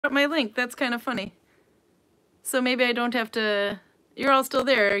up my link. That's kind of funny. So maybe I don't have to... You're all still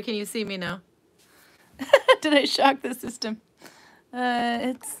there. Can you see me now? Did I shock the system?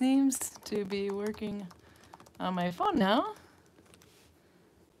 It seems to be working on my phone now.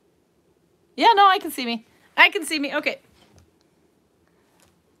 Yeah, no, I can see me. I can see me. Okay.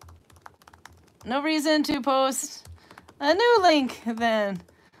 No reason to post a new link then.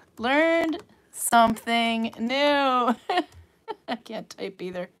 Learned something new. I can't type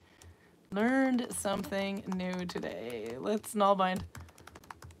either. Learned something new today. Let's nullbind.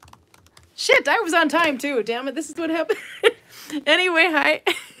 Shit, I was on time too. Damn it, this is what happened. Anyway, hi.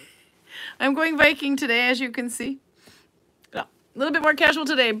 I'm going Viking today, as you can see. A little bit more casual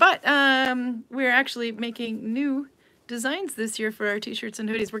today, but we're actually making new designs this year for our t-shirts and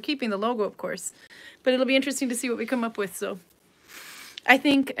hoodies. We're keeping the logo, of course, but it'll be interesting to see what we come up with. So I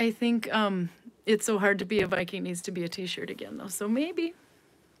think it's so hard to be a Viking needs to be a t-shirt again, though. So maybe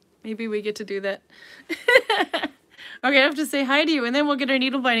we get to do that. Okay, I have to say hi to you, and then we'll get our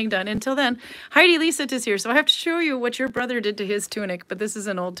needle binding done. Until then, Heidi Lisa is here, so I have to show you what your brother did to his tunic, but this is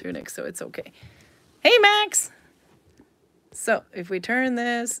an old tunic, so it's okay. Hey, Max! So, if we turn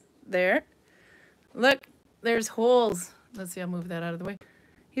this there, look, there's holes. Let's see, I'll move that out of the way.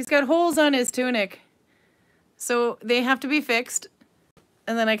 He's got holes on his tunic, so they have to be fixed,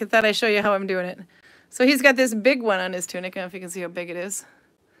 and then I thought I'd show you how I'm doing it. So he's got this big one on his tunic. I don't know if you can see how big it is.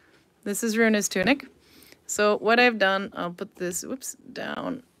 This is Runa's tunic. So what I've done, I'll put this, whoops,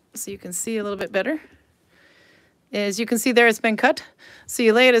 down so you can see a little bit better, is you can see there it's been cut. So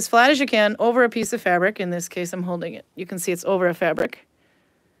you lay it as flat as you can over a piece of fabric. In this case, I'm holding it. You can see it's over a fabric.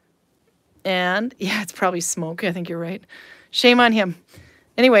 And yeah, it's probably smoke. I think you're right. Shame on him.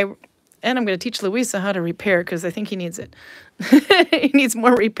 Anyway, and I'm going to teach Louisa how to repair because I think he needs it. He needs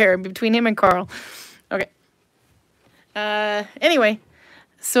more repair between him and Karl. Okay. Anyway.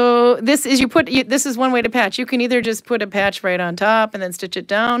 So this is this is one way to patch. You can either just put a patch right on top and then stitch it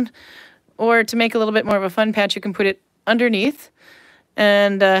down, or to make a little bit more of a fun patch, you can put it underneath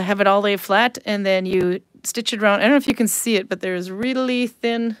and have it all lay flat, and then you stitch it around. I don't know if you can see it, but there's really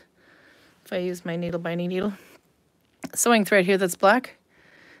thin, if I use my needle binding needle, sewing thread here that's black,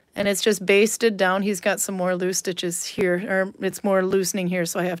 and it's just basted down. He's got some more loose stitches here, or it's more loosening here,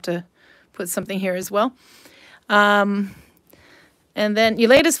 so I have to put something here as well. And then you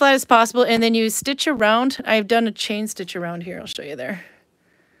lay it as flat as possible, and then you stitch around. I've done a chain stitch around here. I'll show you there.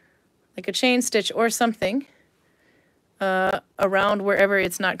 Like a chain stitch or something around wherever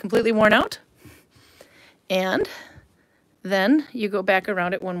it's not completely worn out. And then you go back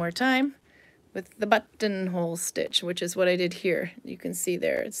around it one more time with the buttonhole stitch, which is what I did here. You can see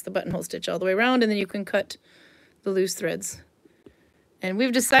there. It's the buttonhole stitch all the way around, and then you can cut the loose threads. And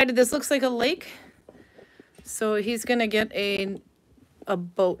we've decided this looks like a lake. So he's going to get a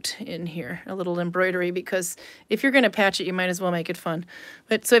boat in here, a little embroidery, because if you're going to patch it, you might as well make it fun.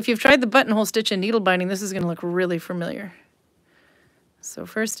 But so if you've tried the buttonhole stitch and needle binding, this is going to look really familiar. So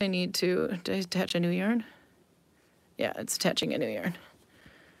first I need to attach a new yarn. Yeah, it's attaching a new yarn.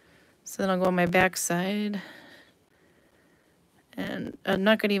 So then I'll go on my back side, and I'm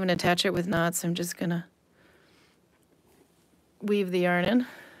not going to even attach it with knots. I'm just going to weave the yarn in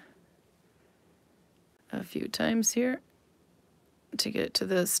a few times here to get it to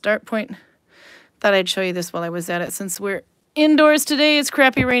the start point. Thought I'd show you this while I was at it. Since we're indoors today, it's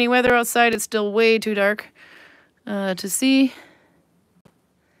crappy rainy weather outside. It's still way too dark to see.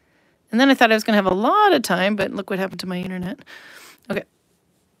 And then I thought I was going to have a lot of time, but look what happened to my internet. Okay.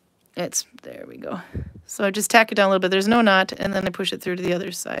 There we go. So I just tack it down a little bit. There's no knot, and then I push it through to the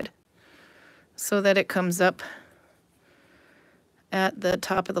other side so that it comes up at the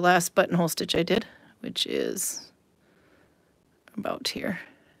top of the last buttonhole stitch I did, which is about here.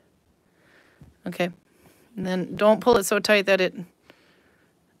 Okay, and then don't pull it so tight that it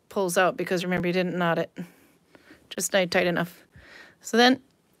pulls out, because remember, you didn't knot it. Just tight enough. So then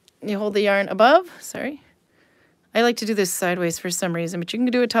you hold the yarn above. Sorry, I like to do this sideways for some reason, but you can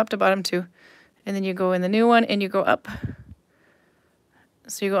do it top to bottom too. And then you go in the new one and you go up.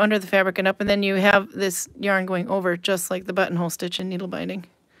 So you go under the fabric and up, and then you have this yarn going over, just like the buttonhole stitch and needle binding.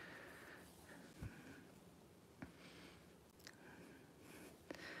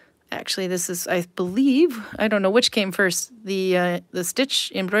 Actually, this is, I believe, I don't know which came first, the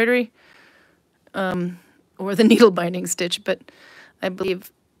stitch embroidery or the needle binding stitch, but I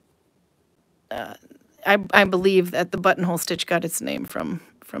believe I believe that the buttonhole stitch got its name from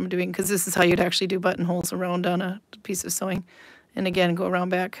doing, because this is how you'd actually do buttonholes around on a piece of sewing. And again, go around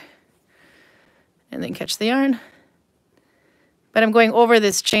back and then catch the yarn. But I'm going over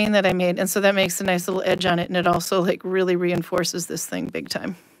this chain that I made, and so that makes a nice little edge on it, and it also like really reinforces this thing big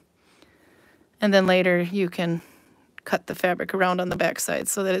time. And then later you can cut the fabric around on the back side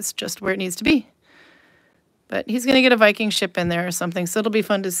so that it's just where it needs to be. But he's going to get a Viking ship in there or something, so it'll be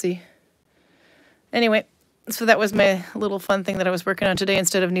fun to see. Anyway, so that was my little fun thing that I was working on today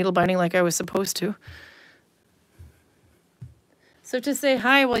instead of needle binding like I was supposed to. So to say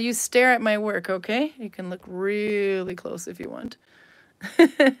hi while you stare at my work, okay? You can look really close if you want.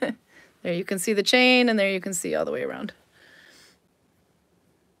 There you can see the chain, and there you can see all the way around.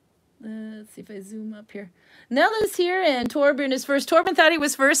 Let's see if I zoom up here. Nella's here, and Torben is first. Torben thought he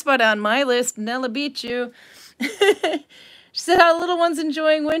was first, but on my list, Nella beat you. She said, how little one's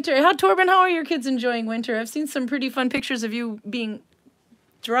enjoying winter. Torben, how are your kids enjoying winter? I've seen some pretty fun pictures of you being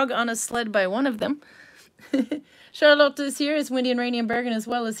drug on a sled by one of them. Charlotte is here. It's windy and rainy in Bergen as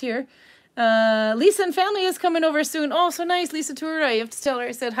well as here. Lisa and family is coming over soon. Oh, so nice, Lisa Toura. You have to tell her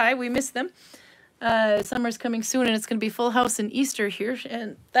I said hi. We miss them. Summer's coming soon, and it's going to be full house in Easter here,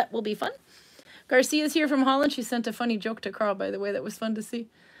 and that will be fun. Garcia's here from Holland. She sent a funny joke to Karl, by the way. That was fun to see.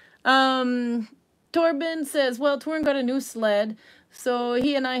 Torben says, well, Torben got a new sled, so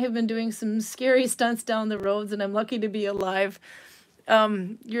he and I have been doing some scary stunts down the roads, and I'm lucky to be alive.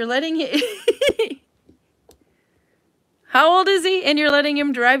 You're letting him... How old is he? And you're letting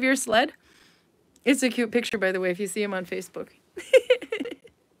him drive your sled? It's a cute picture, by the way, if you see him on Facebook.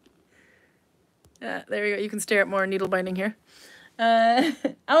 There you go. You can stare at more needle binding here.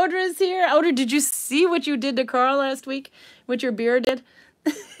 Audra's here. Audra, did you see what you did to Karl last week? What your beard did?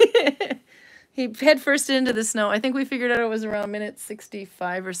 He head first into the snow. I think we figured out it was around minute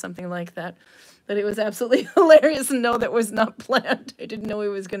 65 or something like that. But it was absolutely hilarious. No, that was not planned. I didn't know he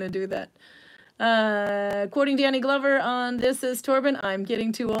was going to do that. Quoting Danny Glover on this is Torben, I'm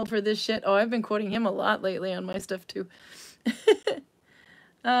getting too old for this shit. Oh, I've been quoting him a lot lately on my stuff too.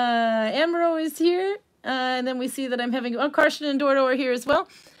 Amro is here. And then we see that I'm having, Karsten and Dordo are here as well.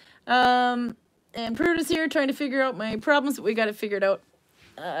 And Prude is here trying to figure out my problems, but we got it figured out.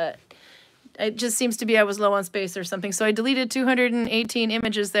 It just seems to be I was low on space or something. So I deleted 218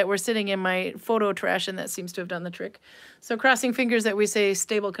 images that were sitting in my photo trash, and that seems to have done the trick. So crossing fingers that we say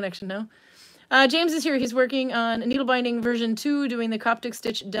stable connection now. James is here. He's working on needle binding version 2, doing the Coptic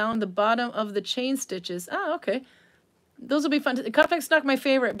stitch down the bottom of the chain stitches. Ah, okay. Those will be fun. Coptic's not my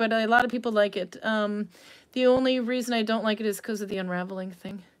favorite, but a lot of people like it. The only reason I don't like it is because of the unraveling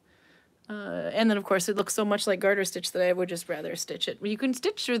thing. And then, of course, it looks so much like garter stitch that I would just rather stitch it. You can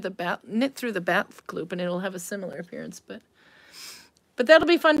stitch through the knit through the back loop, and it'll have a similar appearance. But that'll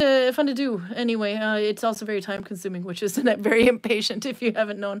be fun to do anyway. It's also very time consuming, which is very impatient if you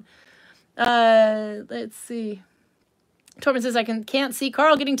haven't known. Let's see. Torben says, I can't see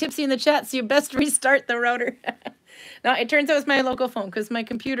Karl getting tipsy in the chat, so you best restart the router. No, it turns out it's my local phone, because my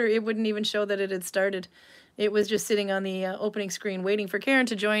computer, it wouldn't even show that it had started. It was just sitting on the opening screen waiting for Karin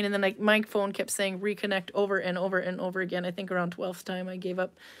to join, and then my phone kept saying reconnect over and over and over again. I think around 12th time I gave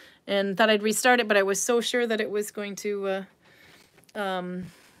up and thought I'd restart it, but I was so sure that it was going to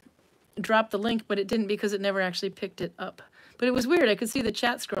drop the link, but it didn't because it never actually picked it up. But it was weird. I could see the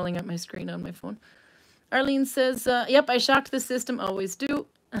chat scrolling up my screen on my phone. Arlene says, yep, I shocked the system. Always do.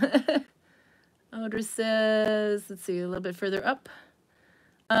 Audra says, let's see, a little bit further up.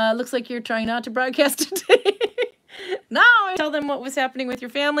 Looks like you're trying not to broadcast today. No, tell them what was happening with your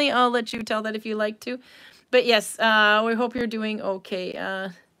family. I'll let you tell that if you like to. But yes, we hope you're doing okay.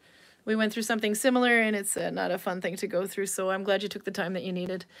 We went through something similar, and it's not a fun thing to go through, so I'm glad you took the time that you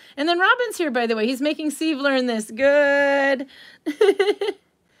needed. And then Robin's here, by the way. He's making Steve learn this. Good.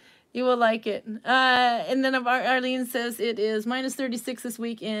 You will like it. And then Arlene says it is minus 36 this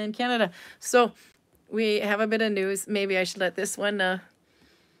week in Canada. So we have a bit of news. Maybe I should let this one...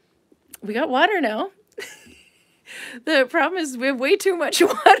 we got water now. The problem is we have way too much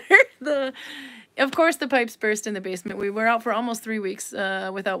water. Of course, the pipes burst in the basement. We were out for almost 3 weeks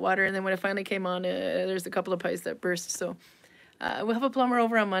without water, and then when it finally came on, there's a couple of pipes that burst. So we'll have a plumber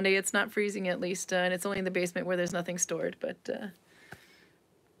over on Monday. It's not freezing at least, and it's only in the basement where there's nothing stored. But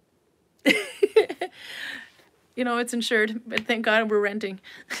you know, it's insured. But thank God we're renting.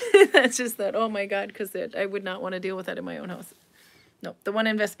 That's just that. Oh my God, because I would not want to deal with that in my own house. No, the one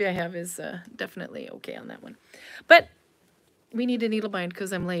in Vestby I have is definitely okay on that one. But we need a needle bind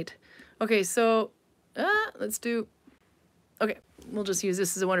because I'm late. Okay, so let's do... Okay, we'll just use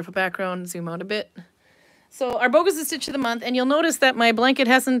this as a wonderful background. Zoom out a bit. So Arboga's the stitch of the month, and you'll notice that my blanket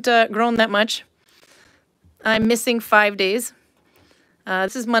hasn't grown that much. I'm missing 5 days.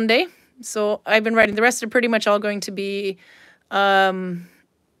 This is Monday, so I've been writing. The rest are pretty much all going to be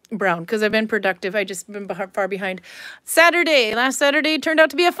brown because I've been productive. I just been far behind. Last Saturday turned out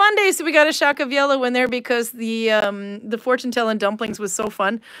to be a fun day, so we got a shock of yellow in there because the fortune telling dumplings was so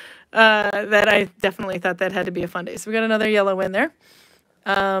fun that I definitely thought that had to be a fun day. So we got another yellow in there.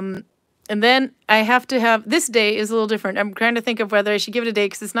 And then I have to have, this day is a little different. I'm trying to think of whether I should give it a day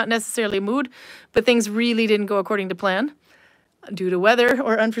because it's not necessarily a mood, but things really didn't go according to plan due to weather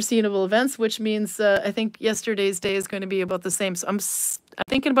or unforeseeable events, which means I think yesterday's day is going to be about the same. So I'm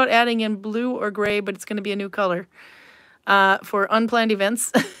thinking about adding in blue or gray, but it's going to be a new color for unplanned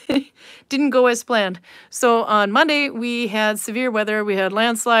events. Didn't go as planned. So on Monday, we had severe weather. We had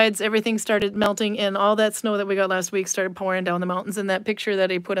landslides. Everything started melting, and all that snow that we got last week started pouring down the mountains. And that picture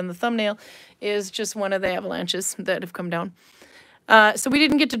that I put in the thumbnail is just one of the avalanches that have come down. So we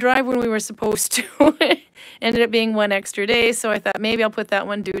didn't get to drive when we were supposed to. Ended up being one extra day, so I thought maybe I'll put that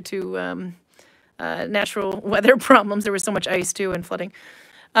one due to natural weather problems. There was so much ice, too, and flooding.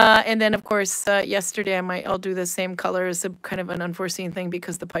 And then, of course, yesterday I'll do the same color as a kind of an unforeseen thing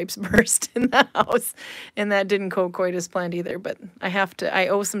because the pipes burst in the house, and that didn't go quite as planned either. But I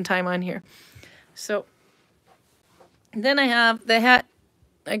owe some time on here. So then I have the hat.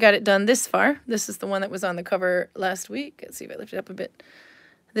 I got it done this far. This is the one that was on the cover last week. Let's see if I lift it up a bit.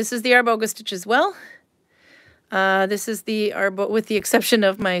 This is the Arboga stitch as well. This is the Arboga, with the exception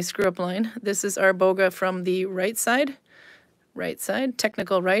of my screw-up line. This is Arboga from the right side,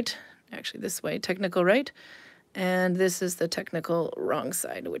 technical right. Actually, this way, technical right. And this is the technical wrong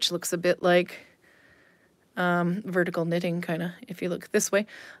side, which looks a bit like vertical knitting, kind of, if you look this way.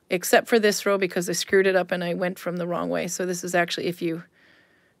 Except for this row, because I screwed it up and I went from the wrong way. So this is actually, if you...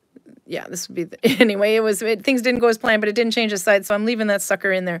 Yeah, this would be... Anyway, things didn't go as planned, but it didn't change the side, so I'm leaving that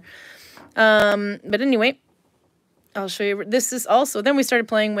sucker in there. But anyway... I'll show you. This is also, then we started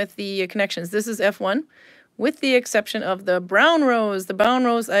playing with the connections. This is F1, with the exception of the brown rows. The brown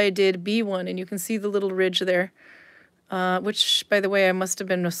rows I did B1, and you can see the little ridge there, which, by the way, I must have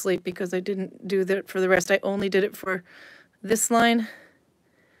been asleep because I didn't do that for the rest. I only did it for this line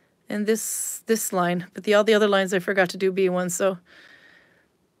and this line, but all the other lines I forgot to do B1, so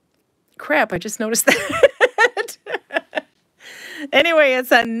crap, I just noticed that. Anyway,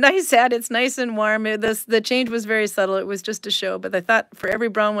 it's a nice hat. It's nice and warm. The change was very subtle. It was just a show. But I thought for every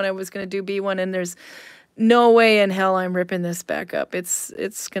brown one I was going to do B1, and there's no way in hell I'm ripping this back up. It's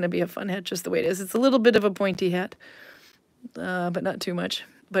going to be a fun hat just the way it is. It's a little bit of a pointy hat, but not too much.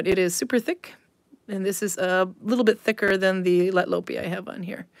 But it is super thick, and this is a little bit thicker than the Letlopi I have on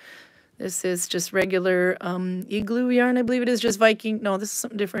here. This is just regular igloo yarn, I believe it is, just Viking. No, this is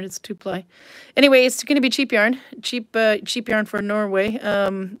something different. It's 2-ply. Anyway, it's going to be cheap yarn. Cheap yarn for Norway,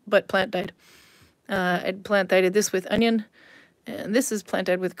 but plant dyed. I plant dyed this with onion, and this is plant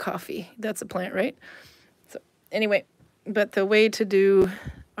dyed with coffee. That's a plant, right? So anyway, but the way to do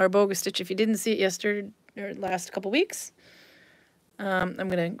Arboga stitch, if you didn't see it yesterday or last couple weeks, I'm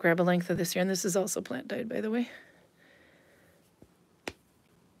going to grab a length of this yarn. This is also plant dyed, by the way.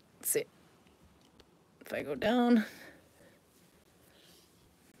 Let's see if I go down.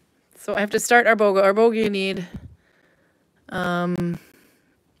 So I have to start Arboga. Arboga, you need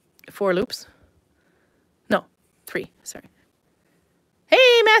 4 loops. No, 3. Sorry.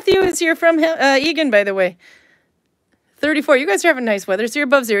 Hey, Matthew is here from Egan, by the way. 34. You guys are having nice weather, so you're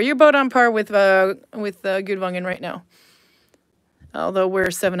above 0. You're about on par with Gudvangen right now. Although we're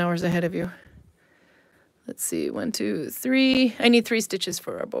 7 hours ahead of you. Let's see, 1, 2, 3. I need 3 stitches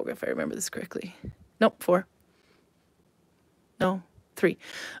for Arboga, if I remember this correctly. Nope, 4. No, 3.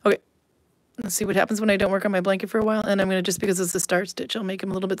 Okay, let's see what happens when I don't work on my blanket for a while. And I'm going to, just because it's a start stitch, I'll make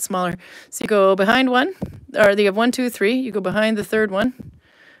them a little bit smaller. So you go behind one, or you have 1, 2, 3. You go behind the third one,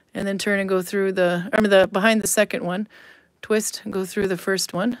 and then turn and go through behind the second one. Twist and go through the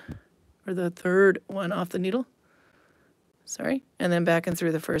first one, or the third one off the needle. Sorry, and then back and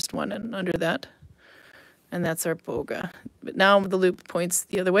through the first one and under that. And that's our Arboga. But now the loop points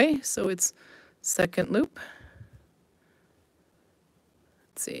the other way, so it's second loop.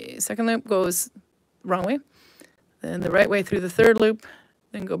 Let's see, second loop goes wrong way. Then the right way through the third loop,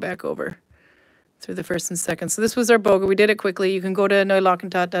 then go back over through the first and second. So this was our Arboga. We did it quickly. You can go to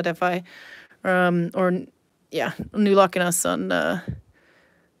neulockandtot.fi or yeah, New Locking Us on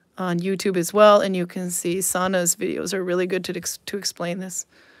YouTube as well, and you can see Sana's videos are really good to explain this.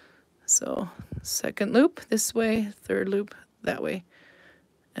 So second loop this way, third loop that way,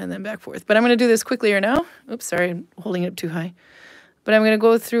 and then back forth. But I'm going to do this quicklier now. Oops, sorry, I'm holding it up too high. But I'm going to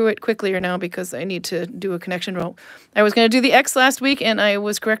go through it quicklier now because I need to do a connection row. I was going to do the X last week, and I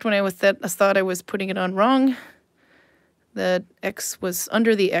was correct when I thought I was putting it on wrong. The X was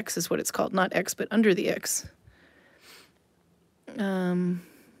under the X is what it's called. Not X, but under the X.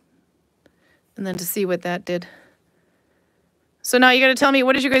 and then to see what that did. So now you got to tell me,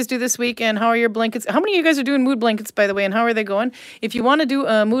 what did you guys do this week, and how are your blankets? How many of you guys are doing mood blankets, by the way, and how are they going? If you want to do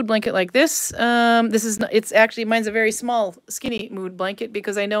a mood blanket like this, it's actually, mine's a very small, skinny mood blanket,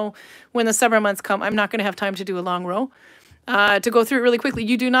 because I know when the summer months come, I'm not going to have time to do a long row. To go through it really quickly,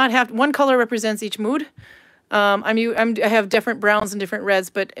 you do not have, one color represents each mood. I have different browns and different reds,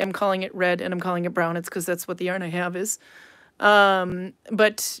 but I'm calling it red and I'm calling it brown. It's because that's what the yarn I have is.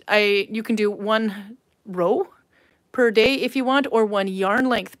 But you can do one row per day if you want, or one yarn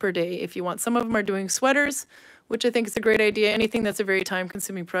length per day if you want. Some of them are doing sweaters, which I think is a great idea. Anything that's a very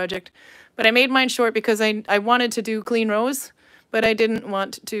time-consuming project. But I made mine short because I wanted to do clean rows, but I didn't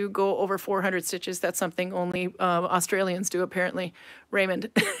want to go over 400 stitches. That's something only Australians do, apparently. Raymond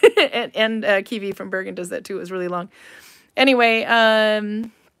and Kiwi from Bergen does that too. It was really long. Anyway,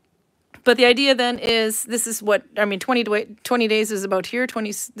 but the idea then is, this is what, I mean, 20 days is about here.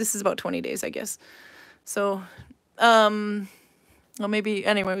 This is about 20 days, I guess. So, well, maybe,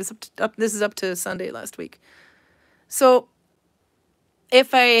 anyway, it was this is up to Sunday last week. So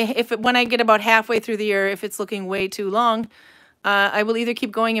when I get about halfway through the year, if it's looking way too long, I will either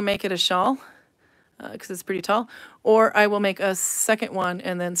keep going and make it a shawl, because it's pretty tall, or I will make a second one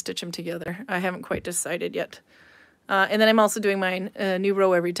and then stitch them together. I haven't quite decided yet. And then I'm also doing mine new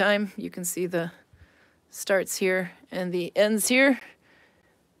row every time. You can see the starts here and the ends here,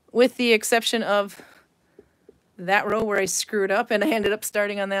 with the exception of that row where I screwed up and I ended up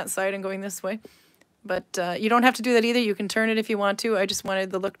starting on that side and going this way. But you don't have to do that either. You can turn it if you want to. I just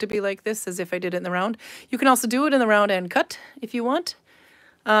wanted the look to be like this, as if I did it in the round. You can also do it in the round and cut if you want.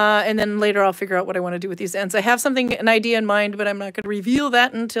 And then later I'll figure out what I want to do with these ends. I have an idea in mind, but I'm not going to reveal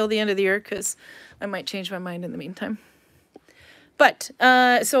that until the end of the year, because I might change my mind in the meantime. But,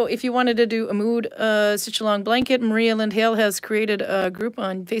 so if you wanted to do a mood stitch-along blanket, Maria Lindhale has created a group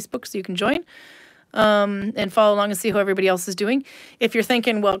on Facebook, so you can join. And follow along and see how everybody else is doing. If you're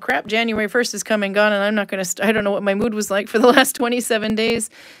thinking, well, crap, January 1st is come and gone, and I'm not going to, I don't know what my mood was like for the last 27 days,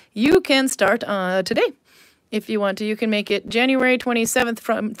 you can start today. If you want to, you can make it January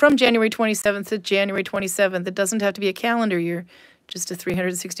 27th, from January 27th to January 27th. It doesn't have to be a calendar year, just a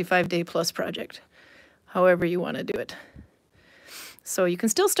 365-day plus project, however you want to do it. So you can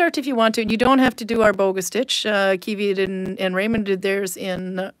still start if you want to. You don't have to do Arboga stitch. Kiwi and Raymond did theirs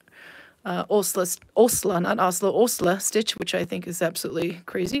in Osla stitch, which I think is absolutely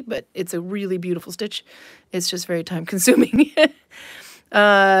crazy, but it's a really beautiful stitch. It's just very time consuming.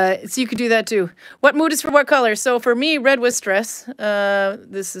 So you could do that too. What mood is for what color? So for me, red was stress.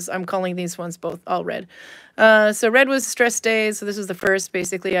 I'm calling these ones both all red. So red was stress day. So this was the first.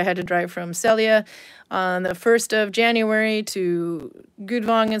 Basically, I had to drive from Celia on the 1st of January to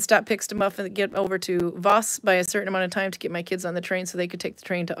Gudvangen, stop, pick them up, and get over to Voss by a certain amount of time to get my kids on the train so they could take the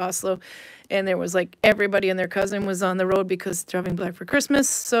train to Oslo. And there was like everybody and their cousin was on the road because driving back for Christmas.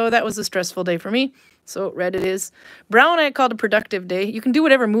 So that was a stressful day for me. So red it is. Brown I called a productive day. You can do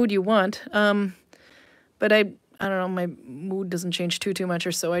whatever mood you want. But I don't know, my mood doesn't change too much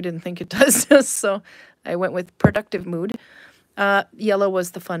or so. I didn't think it does. So I went with productive mood. Yellow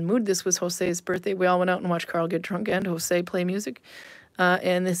was the fun mood. This was Jose's birthday. We all went out and watched Karl get drunk and Jose play music.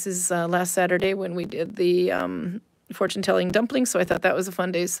 And this is last Saturday when we did the fortune-telling dumplings. So I thought that was a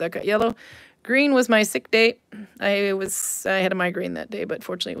fun day, so that got yellow. Green was my sick day. I had a migraine that day, but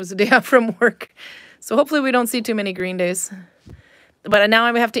fortunately it was a day off from work. So hopefully we don't see too many green days. But now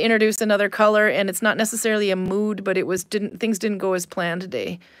I have to introduce another color, and it's not necessarily a mood, but things didn't go as planned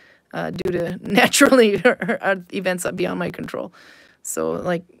today due to naturally events beyond my control. So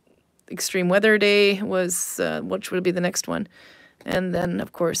like extreme weather day was, which would be the next one. And then,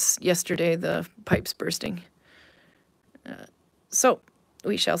 of course, yesterday, the pipes bursting. So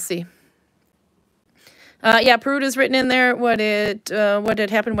we shall see. Yeah, Peruda's written in there what had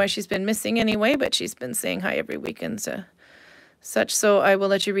happened, why she's been missing anyway, but she's been saying hi every weekend, so such. So I will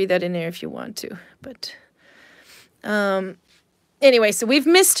let you read that in there if you want to. But anyway, so we've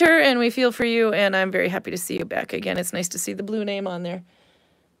missed her and we feel for you, and I'm very happy to see you back again. It's nice to see the blue name on there.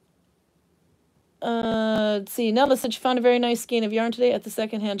 Let's see. Nella said she found a very nice skein of yarn today at the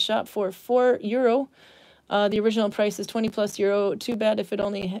secondhand shop for €4. The original price is €20+. Too bad if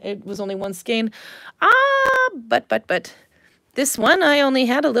it was only one skein. But this one I only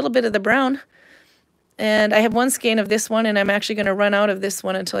had a little bit of the brown, and I have one skein of this one, and I'm actually going to run out of this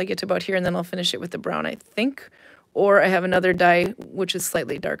one until I get to about here, and then I'll finish it with the brown, I think. Or I have another dye which is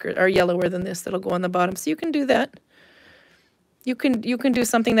slightly darker or yellower than this that'll go on the bottom. So you can do that. You can do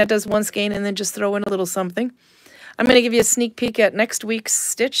something that does one skein and then just throw in a little something. I'm going to give you a sneak peek at next week's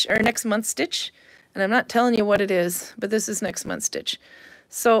stitch, or next month's stitch. And I'm not telling you what it is, but this is next month's stitch.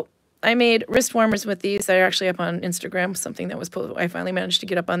 So I made wrist warmers with these. They're actually up on Instagram, something that was I finally managed to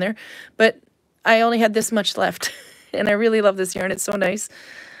get up on there. But I only had this much left, and I really love this yarn. It's so nice.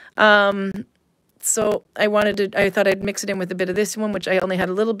 So I thought I'd mix it in with a bit of this one, which I only had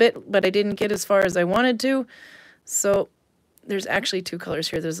a little bit, but I didn't get as far as I wanted to. So there's actually 2 colors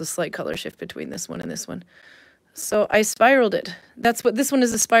here. There's a slight color shift between this one and this one. So I spiraled it. That's what this one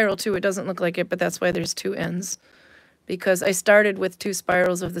is, a spiral too. It doesn't look like it, but that's why there's 2 ends. Because I started with 2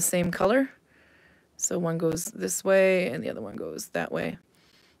 spirals of the same color. So one goes this way and the other one goes that way.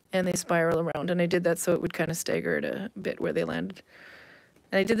 And they spiral around. And I did that so it would kind of stagger it a bit where they landed.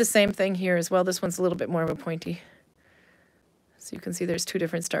 And I did the same thing here as well. This one's a little bit more of a pointy. So you can see there's 2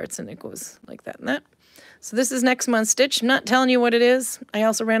 different starts and it goes like that and that. So this is next month's stitch. I'm not telling you what it is. I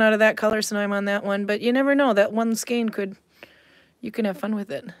also ran out of that color, so now I'm on that one. But you never know. That one skein you can have fun with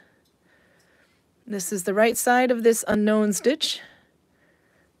it. This is the right side of this unknown stitch.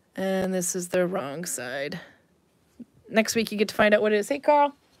 And this is the wrong side. Next week you get to find out what it is. Hey,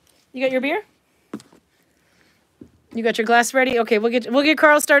 Carl, you got your beer? You got your glass ready? Okay, we'll get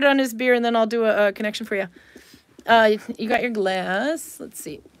Carl started on his beer, and then I'll do a connection for you. You got your glass. Let's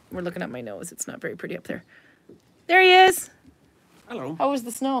see. We're looking at my nose. It's not very pretty up there. There he is. Hello. How was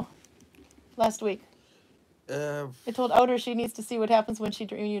the snow last week? I told Outer she needs to see what happens when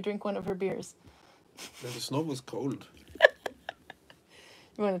you drink one of her beers. The snow was cold.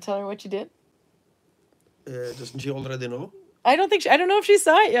 You want to tell her what you did? Doesn't she already know? I don't know if she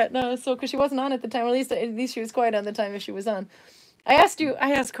saw it yet. No, so because she wasn't on at the time. Or at least she was quiet on the time if she was on. I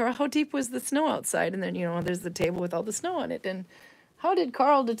asked Carl, how deep was the snow outside? And then, there's the table with all the snow on it. And how did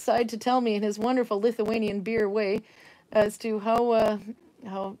Karl decide to tell me in his wonderful Lithuanian beer way as to how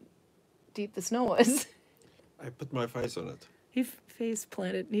deep the snow was? I put my face on it. He face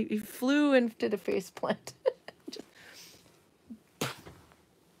planted. He flew and did a face plant.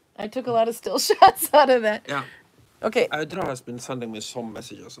 I took a lot of still shots out of that. Yeah. Okay. Adra has been sending me some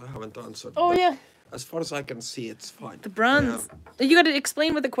messages I haven't answered. Oh, yeah. As far as I can see, it's fine. The bronze. You got to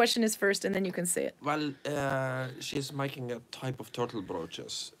explain what the question is first, and then you can say it. Well, she's making a type of turtle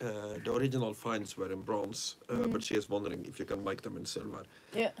brooches. The original finds were in bronze, but she is wondering if you can make them in silver.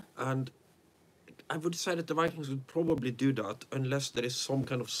 Yeah. And I would say that the Vikings would probably do that unless there is some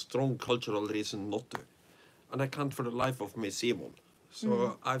kind of strong cultural reason not to. And I can't for the life of me see one.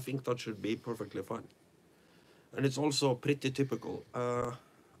 So I think that should be perfectly fine. And it's also pretty typical.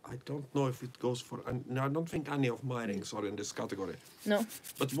 I don't know if it goes for... I don't think any of my rings are in this category. No.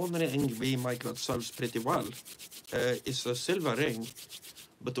 But one ring we make that sells pretty well is a silver ring,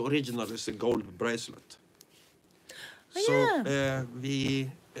 but the original is a gold bracelet. Oh, so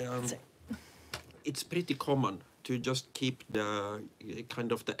it's pretty common to just keep the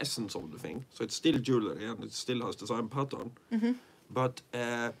kind of the essence of the thing. So it's still jewelry and it still has the same pattern. But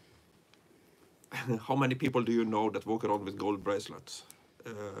how many people do you know that walk around with gold bracelets?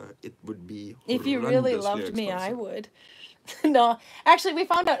 It would be if you really loved me, I would. No, actually, we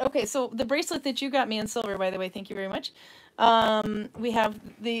found out. Okay, so the bracelet that you got me in silver, by the way, thank you very much. We have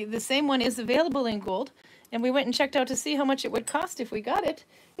the same one is available in gold, and we went and checked out to see how much it would cost if we got it.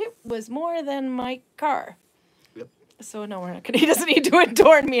 It was more than my car. Yep. So no, we're not gonna. He doesn't need to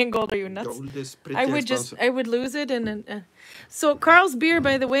adorn me in gold. Are you nuts? Gold is pretty expensive. I would lose it, and so Karl's beer,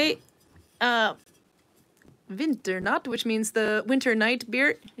 by the way, Vinternatt, which means the winter night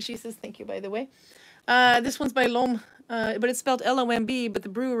beer. She says thank you, by the way. This one's by Lom, but it's spelled L-O-M-B, but the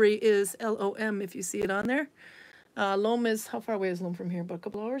brewery is L-O-M if you see it on there. Lom is, how far away is Lom from here? About a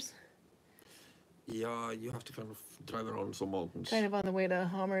couple hours? Yeah, you have to kind of drive around some mountains. Kind of on the way to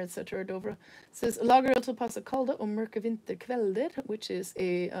Hamar, etc. or Dovre. It says lager till passa kalde och mörka vinterkvällar, which is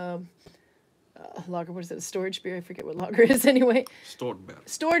a lager, what is it, a storage beer? I forget what lager is anyway. Stored beer.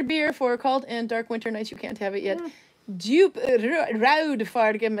 Stored beer for cold and dark winter nights. You can't have it yet. Djup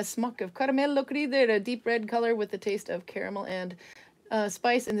rödfarge med smak of karamell och kryddor, a deep red color with the taste of caramel and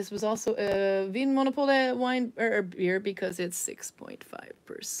spice. And this was also a Vinmonopole wine or beer because it's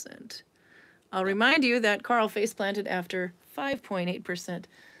 6.5%. I'll remind you that Karl face planted after 5.8%.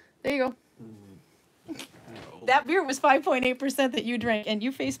 There you go. No. That beer was 5.8% that you drank, and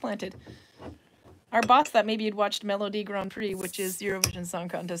you face planted. Our boss thought maybe you'd watched Melody Grand Prix, which is Eurovision Song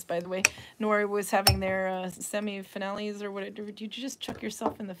Contest, by the way. Norway was having their semi-finales or whatever. Did you just chuck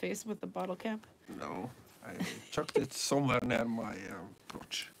yourself in the face with the bottle cap? No, I chucked it somewhere near my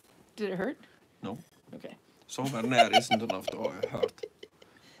crotch. Did it hurt? No. Okay. Somewhere near isn't enough to hurt.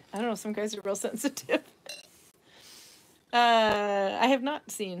 I don't know, some guys are real sensitive. I have not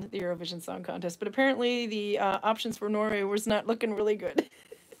seen the Eurovision Song Contest, but apparently the options for Norway was not looking really good.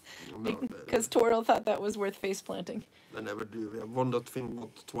 No, Because Toril thought that was worth face planting. they never do. We have won that thing,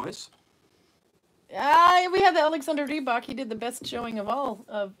 what, twice? We had the Alexander Rybak. He did the best showing of all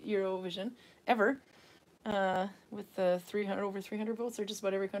of Eurovision ever. With the over 300 votes, or just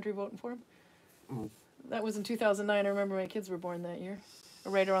about every country voting for him. Mm. That was in 2009. I remember my kids were born that year,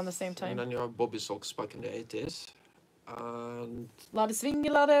 right around the same time. And then you have Bobby Sox back in the 80s. And La det swing,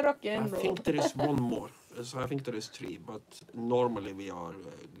 la det rock I and roll. think there is one more. So I think there is 3, but normally we are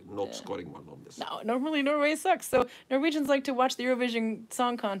not scoring one on this. No, normally Norway sucks. So Norwegians like to watch the Eurovision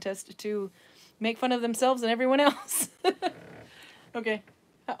Song Contest to make fun of themselves and everyone else. Okay.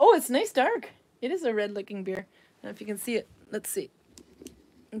 Oh, it's nice dark. It is a red-looking beer. Now, if you can see it, let's see.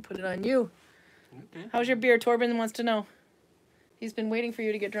 And put it on you. Okay. How's your beer? Torben wants to know. He's been waiting for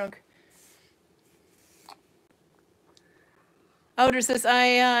you to get drunk. Outer says, I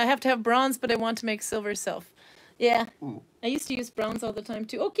have to have bronze, but I want to make silver self. Yeah. I used to use bronze all the time,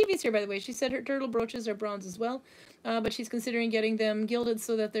 too. Oh, Kiwi's here, by the way. She said her turtle brooches are bronze as well, but she's considering getting them gilded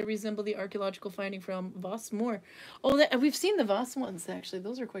so that they resemble the archaeological finding from Voss Moor. Oh, we've seen the Voss ones, actually.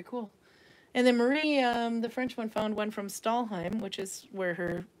 Those are quite cool. And then Marie, the French one, found one from Stalheim, which is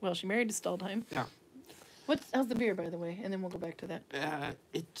where she married to Stalheim. Yeah. How's the beer, by the way? And then we'll go back to that.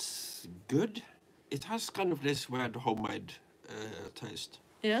 It's good. It has kind of this weird homemade taste.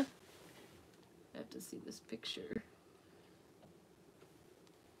 Yeah? I have to see this picture.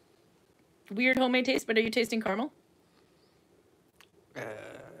 Weird homemade taste, but are you tasting caramel?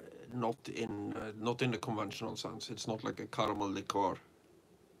 Not in the conventional sense. It's not like a caramel liqueur.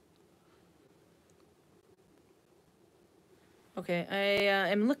 Okay, I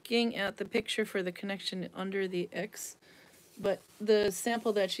am looking at the picture for the connection under the X, but the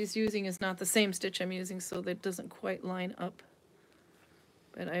sample that she's using is not the same stitch I'm using, so that doesn't quite line up.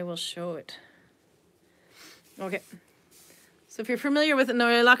 But I will show it. Okay. So if you're familiar with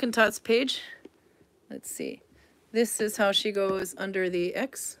Noelle Lachentat's page, let's see. This is how she goes under the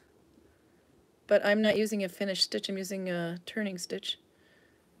X. But I'm not using a finished stitch, I'm using a turning stitch.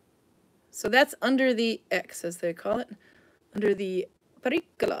 So that's under the X, as they call it. Under the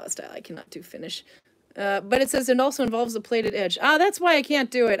Pericola style. I cannot do finish. But it says it also involves a plated edge. That's why I can't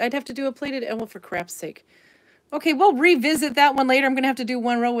do it. I'd have to do a plated edge. Well, for crap's sake. Okay, we'll revisit that one later. I'm going to have to do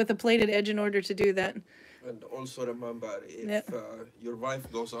one row with a plated edge in order to do that. And also remember, if your wife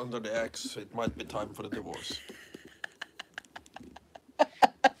goes under the X, it might be time for a divorce.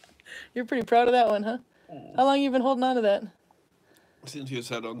 You're pretty proud of that one, huh? How long have you been holding on to that? Since you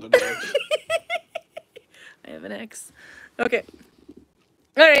said under the X. I have an X. Okay.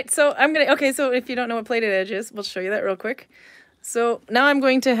 All right, so so if you don't know what plated edge is, we'll show you that real quick. So now I'm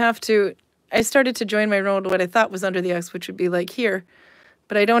going to have to, I started to join my row to what I thought was under the X, which would be like here.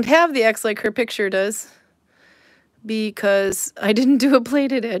 But I don't have the X like her picture does because I didn't do a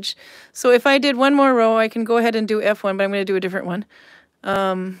plated edge. So if I did one more row, I can go ahead and do F1, but I'm going to do a different one.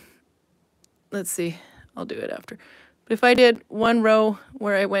 Let's see. I'll do it after. But if I did one row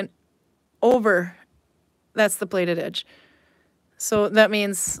where I went over, that's the plated edge. So that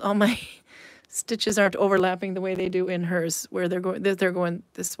means all my stitches aren't overlapping the way they do in hers, where they're going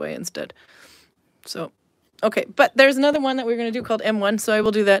this way instead. So, okay, but there's another one that we're going to do called M1, so I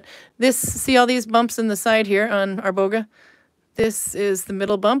will do that. See all these bumps in the side here on Arboga? This is the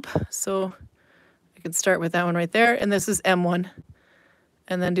middle bump, so I can start with that one right there, and this is M1,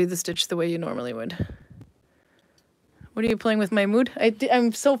 and then do the stitch the way you normally would. What are you playing with my mood?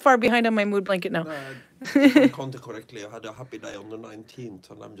 I'm so far behind on my mood blanket now. If I counted correctly, I had a happy day on the 19th,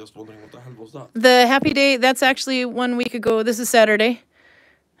 and I'm just wondering what the hell was that? The happy day, that's actually 1 week ago. This is Saturday.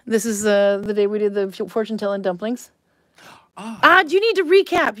 This is the day we did the fortune-telling dumplings. You need to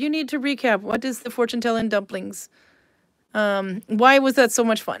recap. You need to recap. What is the fortune-telling dumplings? Why was that so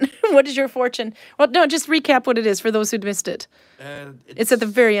much fun? What is your fortune? Well, no, just recap what it is for those who'd missed it. It's at the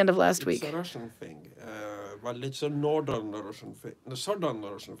very end of last week. It's a Russian thing. Well, it's a northern Russian thing. The southern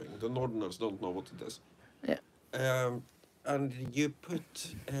Russian thing. The northerners don't know what it is. Yeah. And you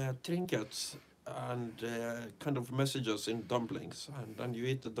put trinkets and kind of messages in dumplings, and then you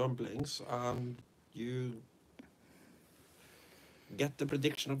eat the dumplings, and you get the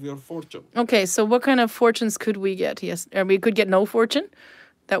prediction of your fortune. Okay, so what kind of fortunes could we get? Yes, we could get no fortune.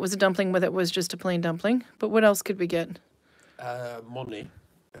 That was a dumpling, but it was just a plain dumpling. But what else could we get? Money.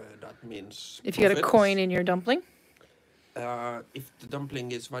 That means if you get a coin in your dumpling. If the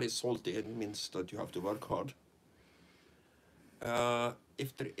dumpling is very salty, it means that you have to work hard.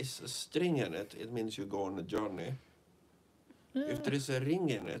 If there is a string in it, it means you go on a journey. If there is a ring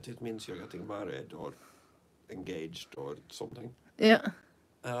in it, it means you're getting married or engaged or something. Yeah.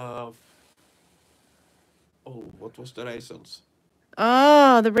 What was the raisins?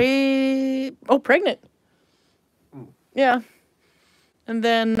 Ah, the rape. Oh, pregnant. Yeah. And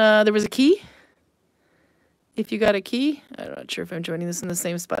then there was a key. If you got a key, I'm not sure if I'm joining this in the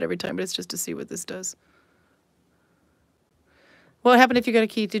same spot every time, but it's just to see what this does. What happened if you got a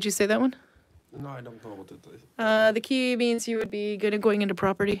key? Did you say that one? No, I don't know what it is. The key means you would be going into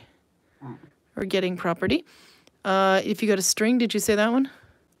property or getting property. If you got a string, did you say that one?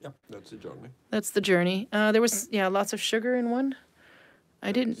 Yep, that's the journey. That's the journey. There was, lots of sugar in one.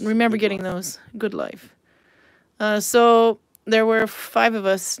 I didn't remember getting those. Good life. So there were 5 of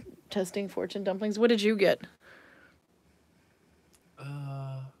us testing fortune dumplings. What did you get?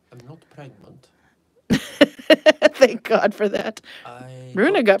 I'm not pregnant. Thank God for that.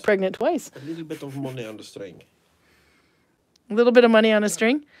 Runa got pregnant twice. A little bit of money on the string. A little bit of money on a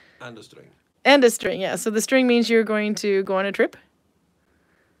string. And a string. And a string, yeah. So the string means you're going to go on a trip.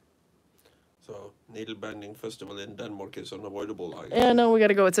 So, Nalbinding festival in Denmark is unavoidable. Yeah, no, we got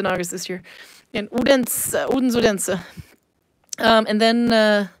to go. It's in August this year. In Odense. And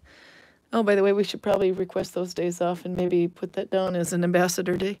then, oh, by the way, we should probably request those days off and maybe put that down as an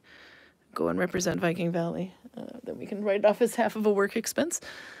ambassador day. Go and represent Viking Valley. Then we can write it off as half of a work expense.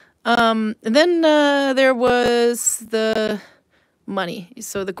 And then there was the money.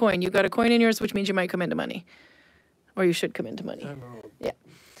 So the coin. You got a coin in yours, which means you might come into money. Or you should come into money. I know.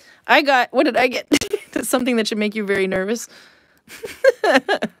 Yeah. What did I get? That's something that should make you very nervous. I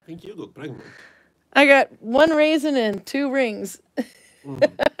think you got pregnant. I got 1 raisin and 2 rings.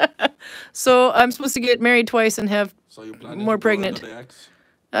 So I'm supposed to get married twice and have more pregnant.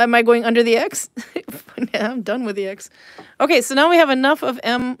 Am I going under the X? Yeah, I'm done with the X. Okay, so now we have enough of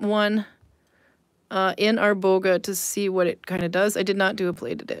M1 in Arboga to see what it kind of does. I did not do a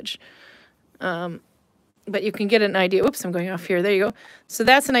plated edge. But you can get an idea. Oops, I'm going off here. There you go. So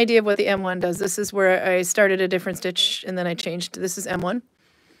that's an idea of what the M1 does. This is where I started a different stitch and then I changed. This is M1.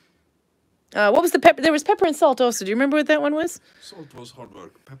 What was the pepper? There was pepper and salt also. Do you remember what that one was? Salt was hard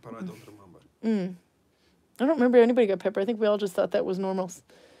work. Pepper, I don't remember. I don't remember anybody got pepper. I think we all just thought that was normal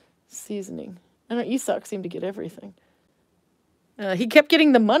seasoning. I don't know. Isak seemed to get everything. He kept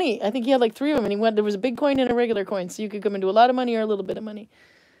getting the money. I think he had like 3 of them, and there was a big coin and a regular coin, so you could come into a lot of money or a little bit of money.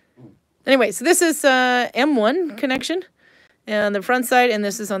 Anyway, so this is M1 connection on the front side, and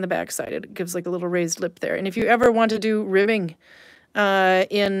this is on the back side. It gives like a little raised lip there. And if you ever want to do ribbing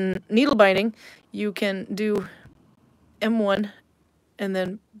in needle binding, you can do M1 and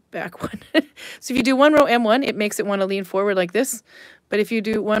then back one. So if you do 1 row M1, it makes it want to lean forward like this. But if you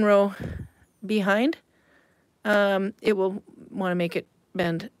do 1 row behind, it will want to make it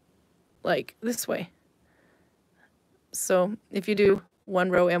bend like this way. So if you do 1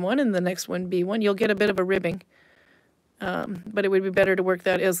 row M1 and the next one B1, you'll get a bit of a ribbing. But it would be better to work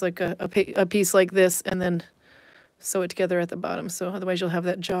that as like a piece like this and then sew it together at the bottom. So otherwise you'll have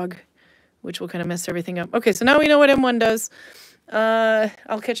that jog, which will kind of mess everything up. Okay, so now we know what M1 does.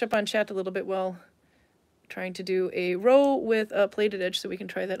 I'll catch up on chat a little bit while trying to do a row with a plated edge so we can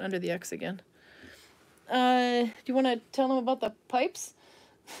try that under the X again. Do you want to tell them about the pipes?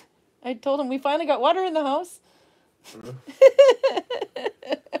 I told them we finally got water in the house.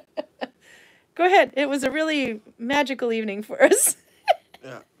 Go ahead. It was a really magical evening for us.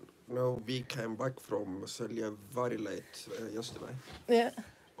 Yeah. No, we came back from Selja very late yesterday. Yeah.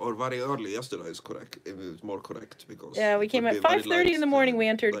 Or very early yesterday is correct. It was more correct because... Yeah, we came at 5:30 in the morning. We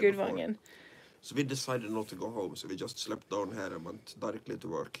entered Gudvangen. So we decided not to go home, so we just slept down here and went directly to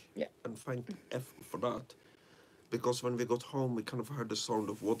work. Yeah. And thank F for that. Because when we got home, we kind of heard the sound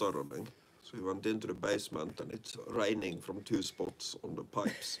of water running. So we went into the basement and it's raining from 2 spots on the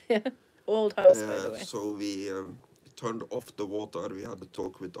pipes. Yeah. Old house, by the way. So we turned off the water. We had a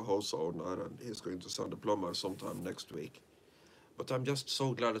talk with the house owner and he's going to send a plumber sometime next week. But I'm just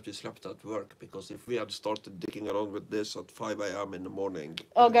so glad that we slept at work, because if we had started digging around with this at 5 a.m. in the morning...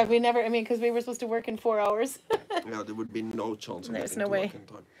 Oh, God, we never... I mean, because we were supposed to work in 4 hours. Yeah, there would be no chance of There's getting no to way. work in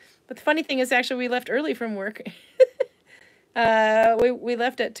time. But the funny thing is, actually, we left early from work. We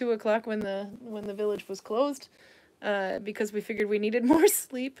left at 2 o'clock when the village was closed, because we figured we needed more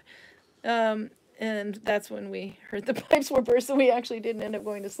sleep. And that's when we heard the pipes were burst, so we actually didn't end up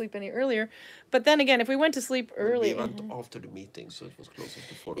going to sleep any earlier. But then again, if we went to sleep early... We went after the meeting, so it was closer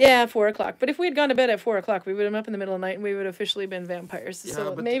to 4 o'clock. Yeah, 4 o'clock. But if we had gone to bed at 4 o'clock, we would have been up in the middle of the night and we would have officially been vampires. Yeah,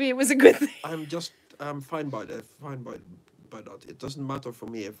 so but maybe it was a good thing. I'm fine by that. By that. It doesn't matter for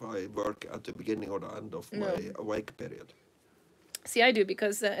me if I work at the beginning or the end of my awake period. See, I do,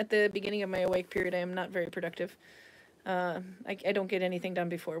 because at the beginning of my awake period, I am not very productive. I don't get anything done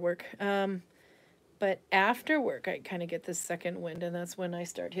before work. But after work, I kind of get this second wind, and that's when I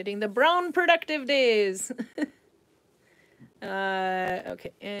start hitting the brown productive days.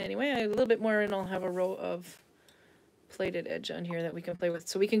 Okay, anyway, I have a little bit more and I'll have a row of plated edge on here that we can play with.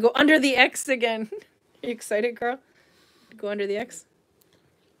 So we can go under the X again. Are you excited, Karl? Go under the X?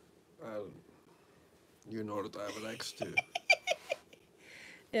 Well, you know that I have an X too.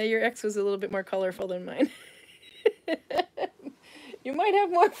 Yeah, your X was a little bit more colorful than mine. You might have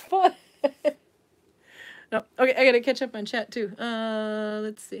more fun. No, okay, I gotta catch up on chat too.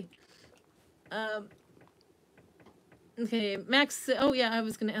 Let's see. Okay, Max. Oh yeah, I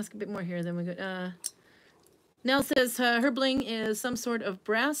was gonna ask a bit more here. Then we go. Nell says her bling is some sort of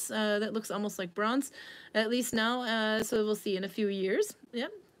brass that looks almost like bronze, at least now. So we'll see in a few years. Yeah.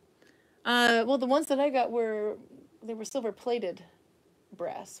 Well, the ones that I got were silver plated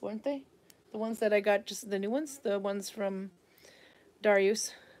brass, weren't they? The ones that I got, just the new ones, the ones from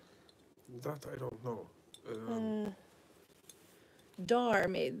Darius. That I don't know. Dar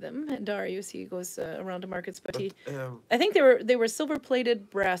made them. Darius, he goes around to markets, but he, I I think they were silver plated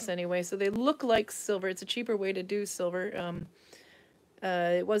brass anyway, so they look like silver. It's a cheaper way to do silver.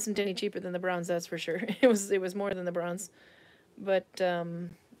 It wasn't any cheaper than the bronze, that's for sure. It was more than the bronze, but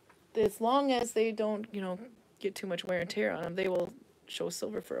as long as they don't, get too much wear and tear on them, they will show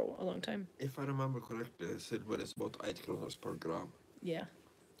silver for a long time. If I remember correctly, silver is about 8 kroner per gram. Yeah.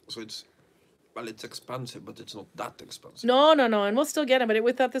 So it's expensive, but it's not that expensive. No, and we'll still get them. But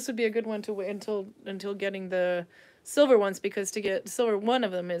we thought this would be a good one to wait until getting the silver ones, because to get silver, one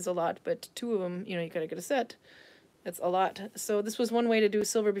of them is a lot, but two of them, you gotta get a set. That's a lot. So this was one way to do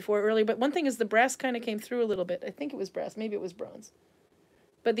silver before early. But one thing is the brass kind of came through a little bit. I think it was brass. Maybe it was bronze.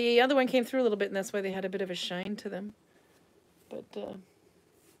 But the other one came through a little bit, and that's why they had a bit of a shine to them. But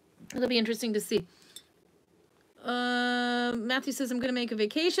it'll be interesting to see. Matthew says, I'm going to make a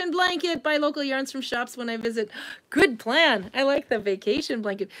vacation blanket, buy local yarns from shops when I visit. Good plan. I like the vacation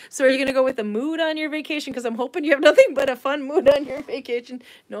blanket. So are you going to go with a mood on your vacation? Because I'm hoping you have nothing but a fun mood on your vacation.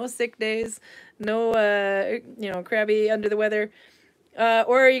 No sick days. No, crabby under the weather.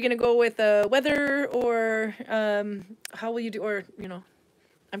 Or are you going to go with weather, or how will you do, or,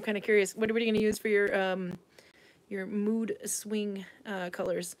 I'm kind of curious. What are you going to use for your mood swing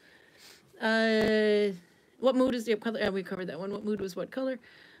colors? What mood is the color? We covered that one. What mood was what color?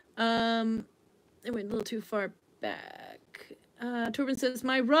 It went a little too far back. Torben says,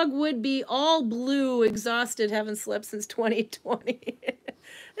 my rug would be all blue, exhausted, haven't slept since 2020.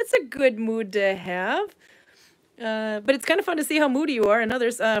 That's a good mood to have. But it's kind of fun to see how moody you are. And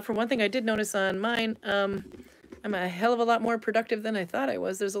others, for one thing, I did notice on mine, I'm a hell of a lot more productive than I thought I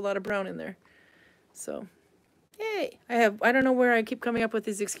was. There's a lot of brown in there. So, yay. I don't know where I keep coming up with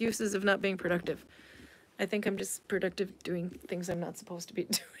these excuses of not being productive. I think I'm just productive doing things I'm not supposed to be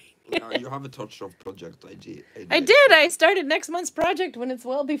doing. Yeah, you have a touch of project idea. I did. I started next month's project when it's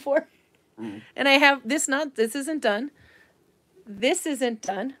well before. And I have this isn't done. This isn't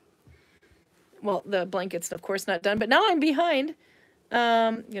done. Well, the blanket's of course not done, but now I'm behind.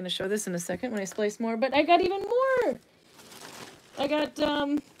 I'm going to show this in a second when I splice more, but I got even more. I got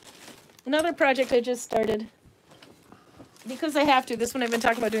another project I just started. Because I have to. This one I've been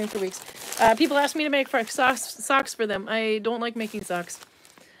talking about doing for weeks. People ask me to make socks for them. I don't like making socks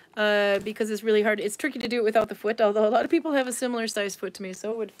because it's really hard. It's tricky to do it without the foot, although a lot of people have a similar size foot to me, so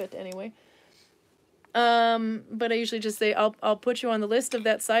it would fit anyway. But I usually just say, I'll put you on the list of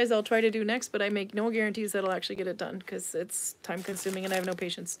that size I'll try to do next, but I make no guarantees that I'll actually get it done because it's time consuming and I have no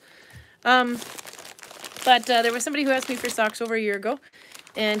patience. But there was somebody who asked me for socks over a year ago.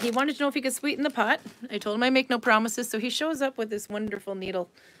 And he wanted to know if he could sweeten the pot. I told him I make no promises, so he shows up with this wonderful needle.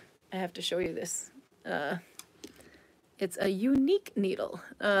 I have to show you this. It's a unique needle.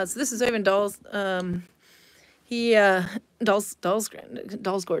 So this is Øyvind Dahl's.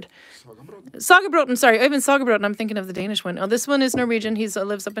 Dalsgaard. Sagerbroten, sorry, Øyvind Sagerbroten. I'm thinking of the Danish one. Oh, this one is Norwegian. He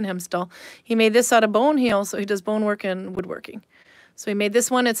lives up in Hemsedal. He made this out of bone. He does bone work and woodworking. So he made this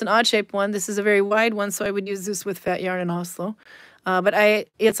one. It's an odd-shaped one. This is a very wide one, so I would use this with fat yarn in Oslo. But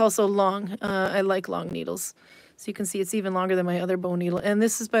it's also long. I like long needles. So you can see it's even longer than my other bone needle. And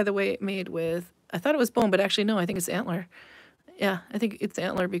this is, by the way, made with, I thought it was bone, but actually no, I think it's antler. Yeah, I think it's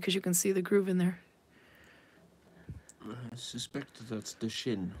antler because you can see the groove in there. I suspect that's the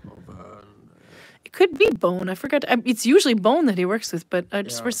shin of It could be bone. I forgot. It's usually bone that he works with, but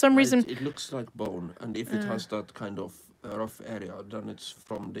just for some reason... It looks like bone. And if it has that kind of rough area, then it's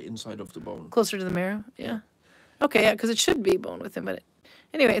from the inside of the bone. Closer to the marrow, yeah. Okay, yeah, because it should be bone with him, but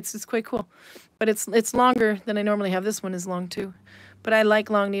anyway, it's quite cool. But it's longer than I normally have. This one is long too. But I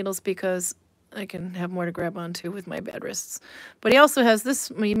like long needles because I can have more to grab onto with my bad wrists. But he also has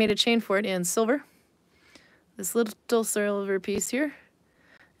this, he made a chain for it in silver. This little silver piece here.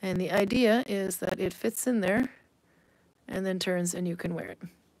 And the idea is that it fits in there and then turns and you can wear it.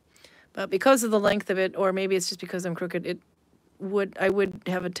 But because of the length of it, or maybe it's just because I'm crooked, I would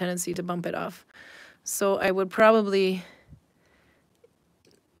have a tendency to bump it off. So I would probably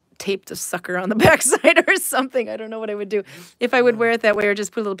tape the sucker on the backside or something. I don't know what I would do. If I would wear it that way, or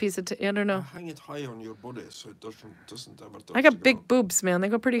just put a little piece of I don't know. Hang it high on your body so it doesn't ever touch I got big boobs, man. They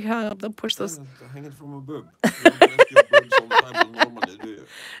go pretty high up. They'll push those. Hang it from a boob. You don't rest your boobs all the time normally, do you?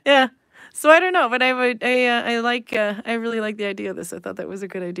 Yeah. So I don't know, but I really like the idea of this. I thought that was a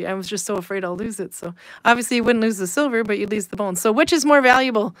good idea. I was just so afraid I'll lose it. So obviously you wouldn't lose the silver, but you'd lose the bone. So which is more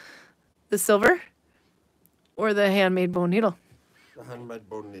valuable, the silver or the handmade bone needle? The handmade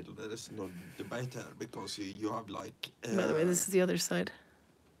bone needle, there is no debate here because you have like... By the way, this is the other side.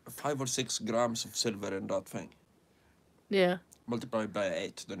 5 or 6 grams of silver in that thing. Yeah. Multiplied by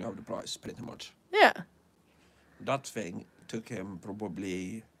 8, then you have the price, pretty much. Yeah. That thing took him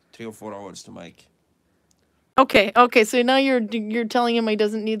probably 3 or 4 hours to make. Okay, so now you're telling him he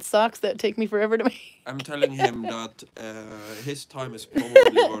doesn't need socks that take me forever to make. I'm telling him that his time is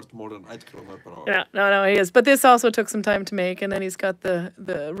probably worth more than 8 kroner per hour. Yeah, no, he is. But this also took some time to make, and then he's got the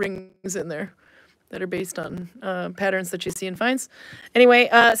rings in there that are based on patterns that you see in finds. Anyway,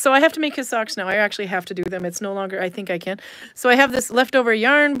 so I have to make his socks now. I actually have to do them. It's no longer, I think I can. So I have this leftover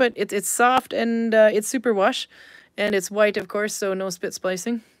yarn, but it's soft and it's super wash. And it's white, of course, so no spit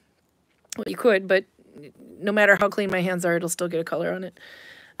splicing. Well, you could, but no matter how clean my hands are, it'll still get a color on it.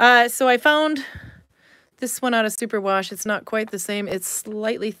 So I found this one out of Superwash. It's not quite the same. It's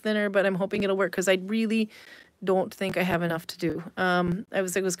slightly thinner, but I'm hoping it'll work because I really don't think I have enough to do. I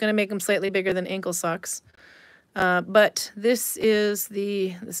was going to make them slightly bigger than ankle socks. But this is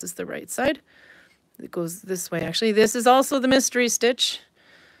the right side. It goes this way, actually. This is also the mystery stitch.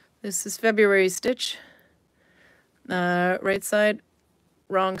 This is February stitch. Right side,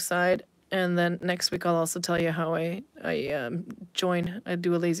 wrong side. And then next week I'll also tell you how I join. I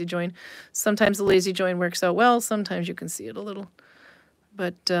do a lazy join. Sometimes the lazy join works out well. Sometimes you can see it a little.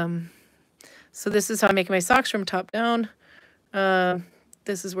 But so this is how I make my socks from top down.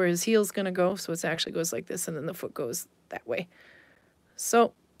 This is where his heel's going to go. So it actually goes like this, and then the foot goes that way.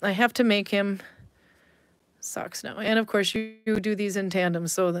 So I have to make him socks now. And of course you do these in tandem.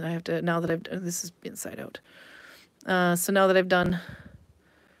 So then I have to, now that I've done, this is inside out. So now that I've done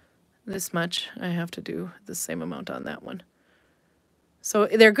this much, I have to do the same amount on that one. So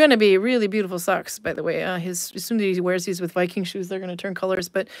they're going to be really beautiful socks, by the way. As soon as he wears these with Viking shoes, they're going to turn colors.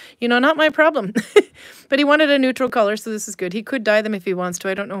 But, you know, not my problem. But he wanted a neutral color, so this is good. He could dye them if he wants to.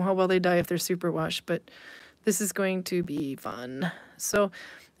 I don't know how well they dye if they're superwash, but this is going to be fun. So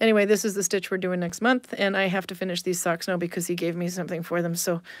anyway, this is the stitch we're doing next month, and I have to finish these socks now because he gave me something for them.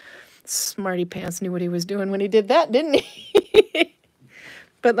 So smarty pants knew what he was doing when he did that, didn't he?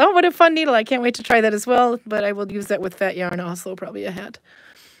 But oh, what a fun needle. I can't wait to try that as well. But I will use that with fat yarn also, probably a hat.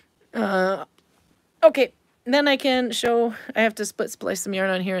 Okay, then I can show, I have to splice some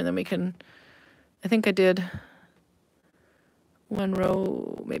yarn on here and then we can, I think I did one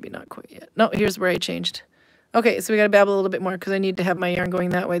row, maybe not quite yet. No, here's where I changed. Okay, so we got to babble a little bit more because I need to have my yarn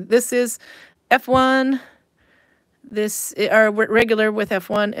going that way. This is F1. This are regular with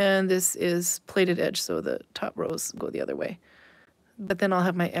F1, and this is plated edge, so the top rows go the other way. But then I'll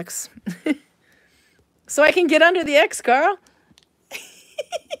have my X. So I can get under the X, Karl.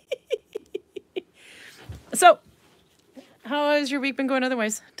 So, how has your week been going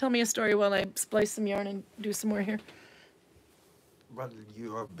otherwise? Tell me a story while I splice some yarn and do some more here. Well,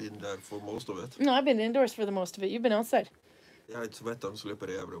 you have been there for most of it. No, I've been indoors for the most of it. You've been outside. Yeah, it's wet and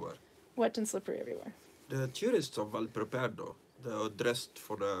slippery everywhere. Wet and slippery everywhere. The tourists are well prepared, though. They are dressed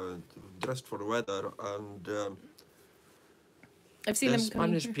for the weather, and I've seen the them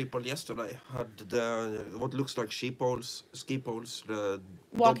Spanish people yesterday had what looks like ski poles, the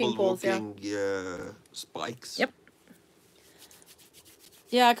walking double poles, walking spikes. Yep.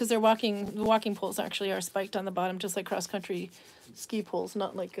 Yeah, because the walking poles actually are spiked on the bottom, just like cross-country ski poles,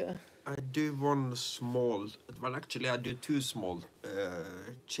 not like a... I do one small, well actually I do 2 small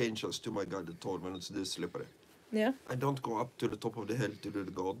changes to my guided tour when it's this slippery. Yeah? I don't go up to the top of the hill to do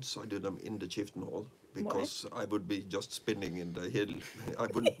the gods, I do them in the chieftain hall, because I would be just spinning in the hill. I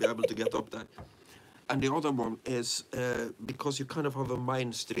wouldn't be able to get up there. And the other one is because you kind of have a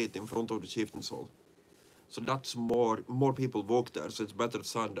main street in front of the chieftain's hall. So that's more people walk there, so it's better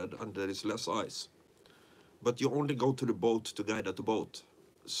sanded and there is less ice. But you only go to the boat to guide at the boat.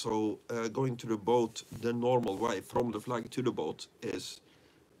 So going to the boat the normal way, from the flag to the boat, is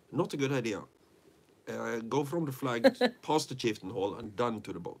not a good idea. Go from the flag past the chieftain hall and then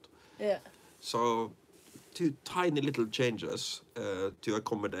to the boat. Yeah. So 2 tiny little changes to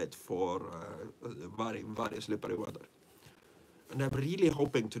accommodate for very, very slippery weather. And I'm really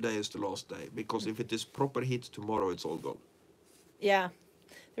hoping today is the last day, because if it is proper heat tomorrow, it's all gone. Yeah.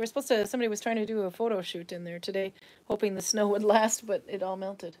 They were supposed to, somebody was trying to do a photo shoot in there today, hoping the snow would last, but it all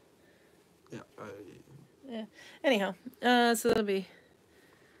melted. Yeah. Yeah. Anyhow, so that'll be,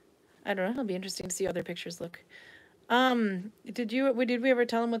 I don't know, it'll be interesting to see how their pictures look. Did we ever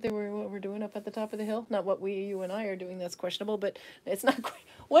tell them what we're doing up at the top of the hill? Not what you and I are doing, that's questionable, but it's not quite,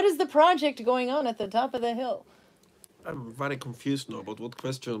 what is the project going on at the top of the hill? I'm very confused now about what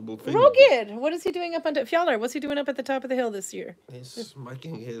questionable thing. Rogid, what is he doing up on Fjallar? What's he doing up at the top of the hill this year? He's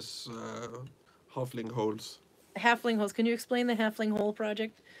making his halfling holes. Halfling holes. Can you explain the halfling hole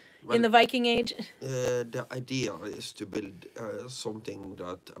project? Well, in the Viking age? The idea is to build something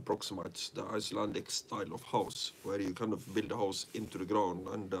that approximates the Icelandic style of house, where you kind of build a house into the ground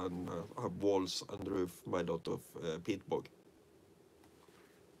and then have walls and roof made out of peat bog.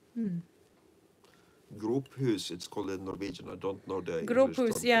 Grophus, it's called in Norwegian. I don't know the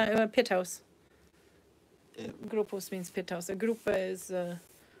Grophus, yeah, pit house. Yeah. Grophus means pit house. A grupa is a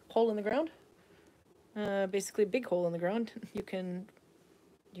hole in the ground. Basically a big hole in the ground. You can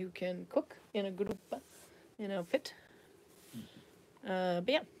cook in a grupa, in a pit. But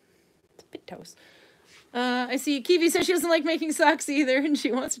yeah, it's a pit house. I see Kiwi says she doesn't like making socks either, and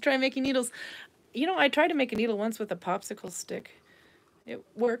she wants to try making needles. You know, I tried to make a needle once with a popsicle stick. It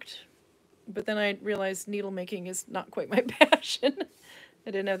worked. But then I realized needle making is not quite my passion.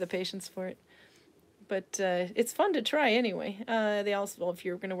 I didn't have the patience for it. But it's fun to try anyway. They also, well, if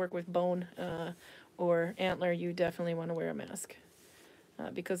you're going to work with bone or antler, you definitely want to wear a mask.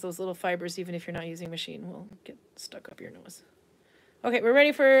 Because those little fibers, even if you're not using a machine, will get stuck up your nose. Okay, we're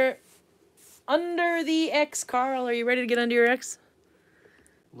ready for under the X. Karl, are you ready to get under your X?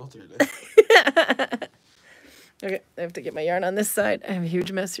 Not really. Okay, I have to get my yarn on this side. I have a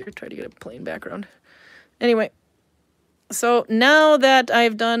huge mess here. Try to get a plain background. Anyway, so now that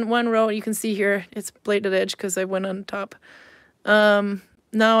I've done one row, you can see here, it's bladed edge because I went on top.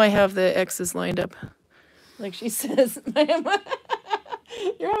 Now I have the X's lined up. Like she says, you're having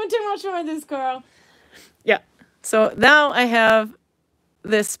too much fun with this, Karl. Yeah, so now I have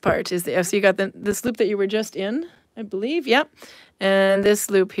this part is the F. So you got this loop that you were just in, I believe, yep. And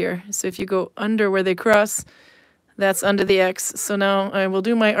this loop here. So if you go under where they cross, that's under the X. So now I will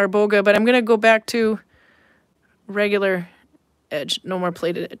do my Arboga, but I'm going to go back to regular edge. No more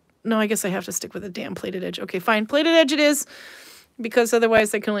plated edge. No, I guess I have to stick with a damn plated edge. Okay, fine. Plated edge it is, because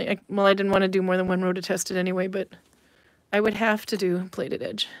otherwise I can only, well, I didn't want to do more than one row to test it anyway, but I would have to do plated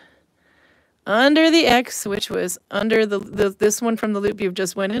edge. Under the X, which was under this one from the loop you've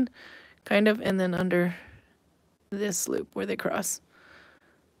just went in, kind of, and then under this loop where they cross.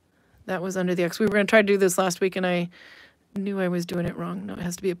 That was under the X. We were going to try to do this last week, and I knew I was doing it wrong. No, it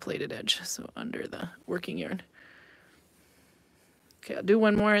has to be a plated edge, so under the working yarn. Okay, I'll do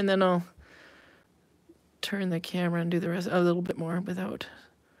one more, and then I'll turn the camera and do the rest a little bit more without.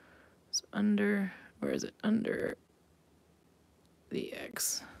 So under, where is it? Under the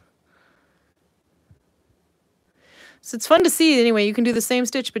X. So it's fun to see anyway. You can do the same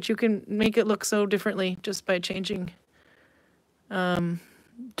stitch, but you can make it look so differently just by changing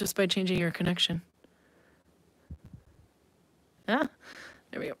your connection. Ah,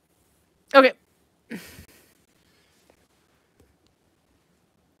 there we go. Okay.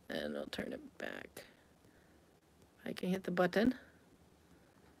 And I'll turn it back. I can hit the button.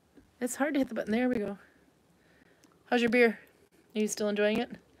 It's hard to hit the button. There we go. How's your beer? Are you still enjoying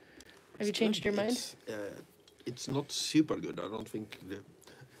it? Have you changed your mind? It's not super good. I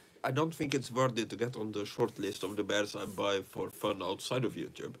don't think it's worthy to get on the short list of the beers I buy for fun outside of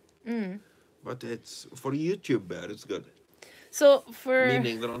YouTube. But it's for YouTube beer, it's good. So for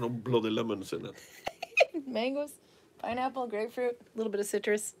meaning there are no bloody lemons in it. Mangoes, pineapple, grapefruit, a little bit of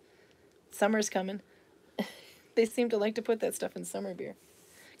citrus. Summer's coming. They seem to like to put that stuff in summer beer.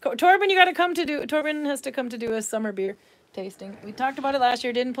 Torben, Torben has to come to do a summer beer tasting. We talked about it last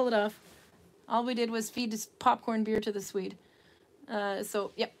year, didn't pull it off. All we did was feed this popcorn beer to the Swede.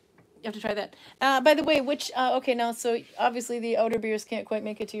 So, yep, you have to try that. By the way, okay, now, so obviously the outer beers can't quite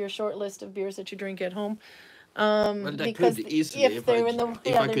make it to your short list of beers that you drink at home. Well, they could easily if I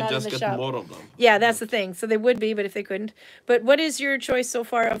could just get more of them. Yeah, that's the thing. So they would be, but if they couldn't. But what is your choice so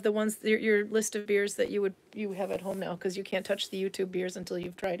far of the ones, your list of beers that you have at home now? Because you can't touch the YouTube beers until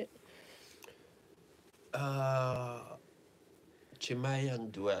you've tried it. Chimay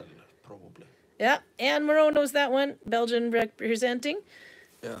and Duel, probably. Yeah, Anne Moreau knows that one. Belgian representing.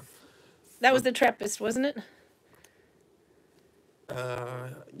 Yeah. That was the Trappist, wasn't it?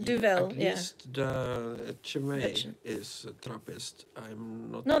 Duvel, At yeah. least the Chimay Chim- is a Trappist.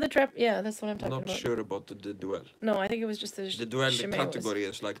 I'm not No, the trap. Yeah, that's what I'm talking not about. sure about the duel. No, I think it was just the The duel Chimay category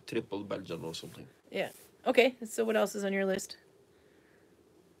is like triple Belgian or something. Yeah. Okay. So what else is on your list?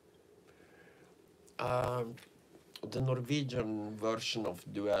 The Norwegian version of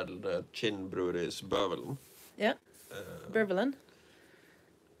duel, the Chin brewery, is Bøvelen. Yeah. Bervelen.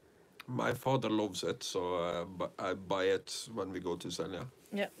 My father loves it, so I buy it when we go to Senja.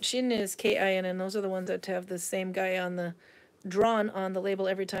 Yeah. Shin is K-I-N, and those are the ones that have the same guy on the drawn on the label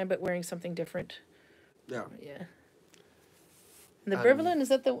every time, but wearing something different. Yeah. Yeah. And the Bervelen, is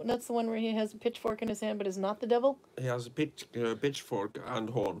that that's the one where he has a pitchfork in his hand, but is not the devil? He has a pitchfork and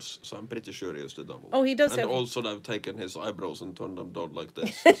horns, so I'm pretty sure he is the devil. Oh, he does and have. And also, they've taken his eyebrows and turned them down like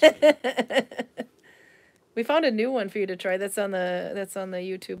this. We found a new one for you to try. That's on the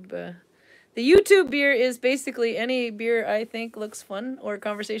YouTube. The YouTube beer is basically any beer I think looks fun or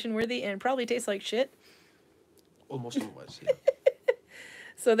conversation worthy and probably tastes like shit. Almost always, yeah.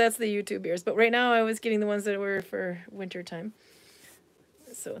 So that's the YouTube beers. But right now I was getting the ones that were for winter time.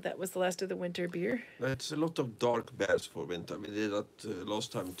 So that was the last of the winter beer. It's a lot of dark beers for winter. We did that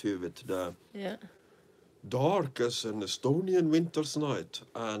last time too with the dark as an Estonian winter's night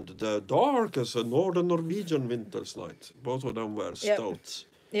and the dark as a northern Norwegian winter's night. Both of them were stouts.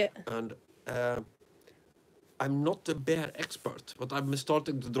 Yeah. And I'm not a beer expert, but I'm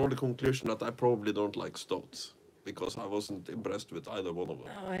starting to draw the conclusion that I probably don't like stouts because I wasn't impressed with either one of them.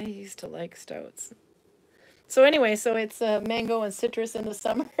 Oh, I used to like stouts. So anyway, so it's mango and citrus in the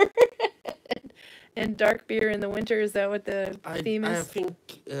summer and dark beer in the winter. Is that what the theme is? I think,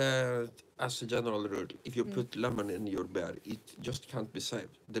 as a general rule, if you put lemon in your beer, it just can't be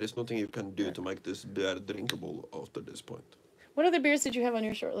saved. There is nothing you can do to make this beer drinkable after this point. What other beers did you have on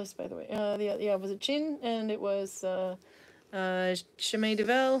your short list, by the way? Was it Chin, and it was Chimay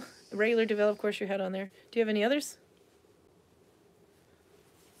Duvel, regular Duvel, of course, you had on there. Do you have any others?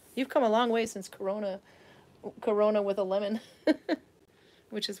 You've come a long way since Corona with a lemon,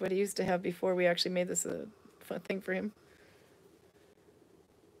 which is what he used to have before we actually made this a fun thing for him.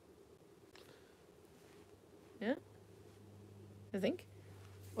 Yeah, I think.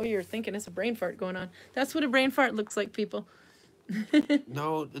 Oh, you're thinking it's a brain fart going on. That's what a brain fart looks like, people.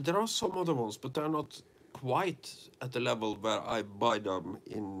 No, there are some other ones, but they're not quite at the level where I buy them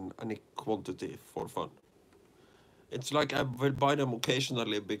in any quantity for fun. It's like I will buy them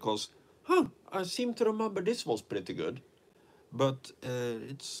occasionally because, I seem to remember this was pretty good. But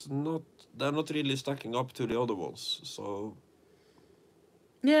they're not really stacking up to the other ones, so...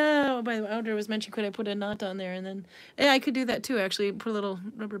 Yeah, by the way, Audrey was mentioning, could I put a knot on there? And then, yeah, I could do that too, actually. Put a little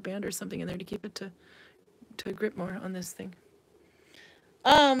rubber band or something in there to keep it to grip more on this thing.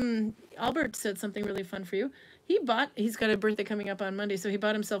 Albert said something really fun for you. He's got a birthday coming up on Monday, so he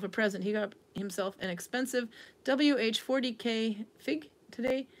bought himself a present. He got himself an expensive WH-40K fig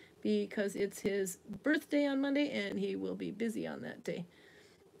today because it's his birthday on Monday and he will be busy on that day.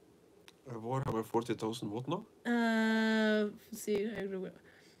 Warhammer 40,000 what now? Let's see.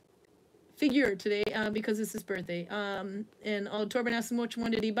 Figure today because it's his birthday. And Torben asked him which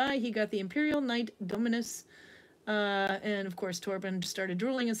one did he buy. He got the Imperial Knight Dominus. And of course Torben started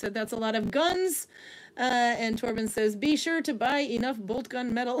drooling and said, that's a lot of guns. And Torben says, be sure to buy enough bolt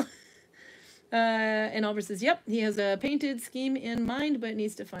gun metal. And Albert says, yep, he has a painted scheme in mind, but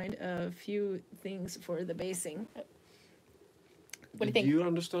needs to find a few things for the basing. What do you think? Did you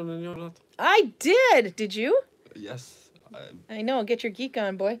understand any of that? I did! Did you? Yes. I know, get your geek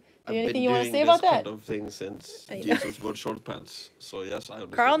on, boy. I've Anything been you want to doing say about this that? kind of thing since Jesus wore short pants. So yes, I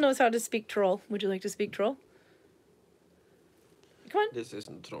understand. Karl knows how to speak troll. Would you like to speak troll? Come on. This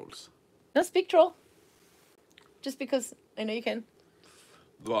isn't trolls. No, speak troll. Just because I know you can.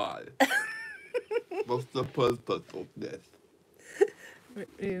 Why? What's the purpose of this?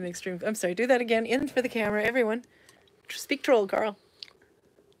 In extreme. I'm sorry. Do that again. In for the camera, everyone. Speak troll, Karl.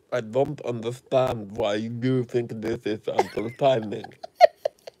 I don't understand why you think this is entertaining.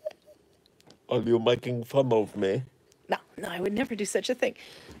 Are you making fun of me? No, I would never do such a thing.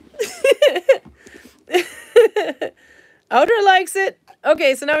 Outer likes it.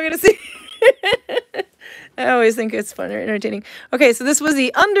 Okay, so now we're going to see. I always think it's fun or entertaining. Okay, so this was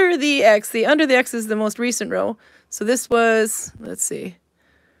the Under the X. The Under the X is the most recent row. So this was, let's see.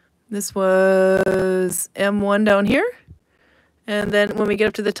 This was M1 down here. And then when we get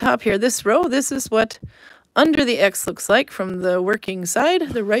up to the top here, this row, this is what Under the X looks like from the working side,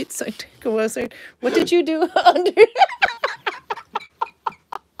 the right side. What did you do under?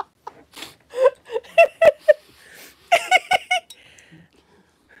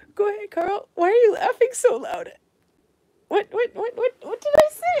 Go ahead, Karl. Why are you laughing so loud? What did I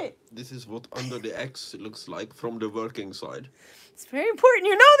say? This is what under the X looks like from the working side. It's very important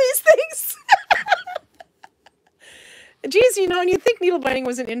you know these things. Geez, you know, and you'd think needlebiting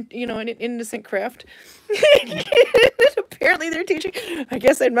was an innocent craft. Apparently they're teaching. I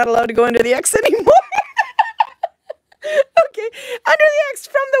guess I'm not allowed to go under the X anymore. Okay, under the X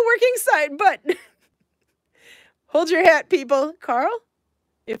from the working side, but hold your hat, people. Karl,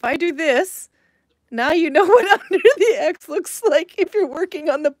 if I do this, now you know what under the X looks like if you're working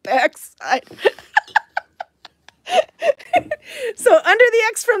on the back side. So under the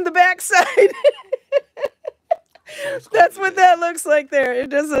X from the back side. That's what that looks like there.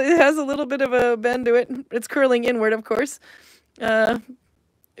 It has a little bit of a bend to it. It's curling inward, of course. It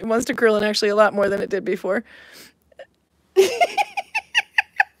wants to curl in actually a lot more than it did before.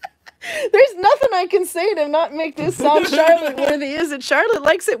 There's nothing I can say to not make this sound Charlotte worthy, is it? Charlotte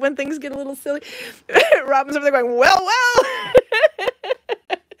likes it when things get a little silly. Robin's over there going, well.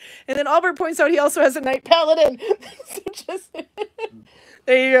 And then Albert points out he also has a knight paladin. So just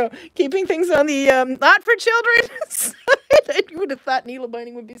there you go. Keeping things on the not for children side. You would have thought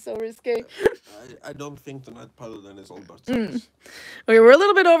needlebinding would be so risque. I don't think the Knight Paladin is Albert's. Okay, we're a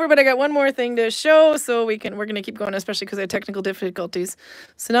little bit over, but I got one more thing to show, so we're going to keep going, especially because I had technical difficulties.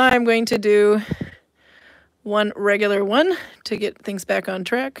 So now I'm going to do one regular one to get things back on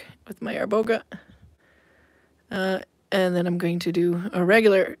track with my Arboga. And then I'm going to do a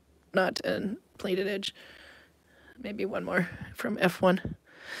regular knot and plated edge. Maybe one more from F1.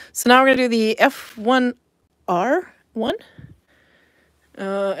 So now we're going to do the F1R1.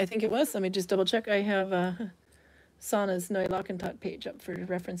 I think it was. Let me just double check. I have Sauna's Neulockentot page up for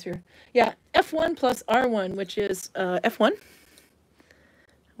reference here. Yeah, F1 plus R1, which is F1,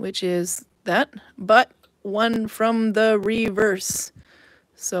 which is that, but one from the reverse.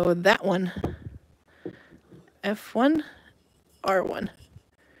 So that one, F1, R1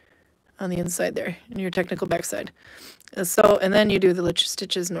 on the inside there, in your technical backside. And then you do the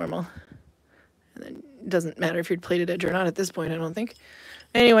stitches normal. And then it doesn't matter if you're plated edge or not at this point, I don't think.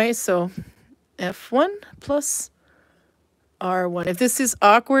 Anyway, so F1 plus R1. If this is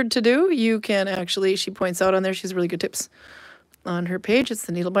awkward to do, you can actually, she points out on there, she has really good tips on her page. It's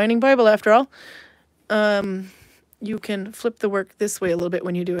the Needle Binding Bible, after all. You can flip the work this way a little bit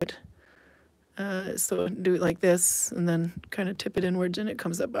when you do it. So do it like this, and then kind of tip it inwards, and it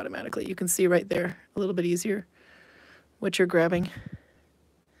comes up automatically. You can see right there a little bit easier what you're grabbing.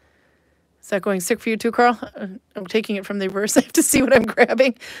 Is that going sick for you too, Karl? I'm taking it from the reverse. I have to see what I'm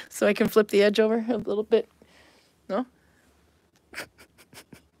grabbing so I can flip the edge over a little bit. No?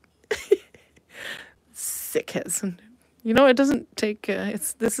 Sick heads. You know, it doesn't take,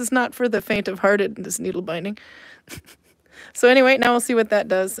 this is not for the faint of hearted, this needle binding. So anyway, now we'll see what that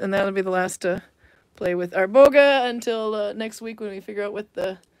does, and that'll be the last play with Arboga until next week when we figure out what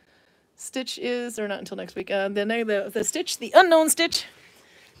the stitch is, or not until next week. The stitch, the unknown stitch.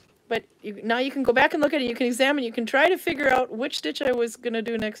 But now you can go back and look at it. You can examine. You can try to figure out which stitch I was going to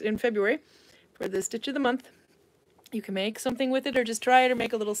do next in February for the stitch of the month. You can make something with it or just try it or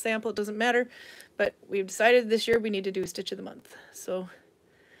make a little sample. It doesn't matter. But we've decided this year we need to do stitch of the month. So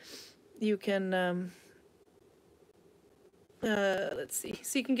you can, let's see.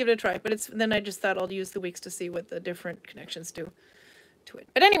 So you can give it a try. But then I just thought I'll use the weeks to see what the different connections do to it.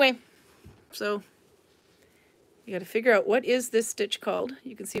 But anyway, so you got to figure out what is this stitch called.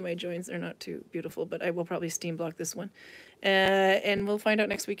 You can see my joins are not too beautiful, but I will probably steam block this one. And we'll find out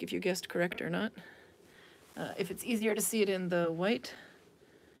next week if you guessed correct or not. If it's easier to see it in the white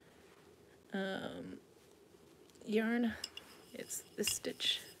yarn, it's this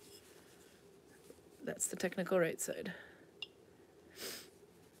stitch. That's the technical right side.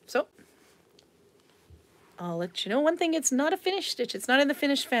 So I'll let you know one thing, it's not a finished stitch. It's not in the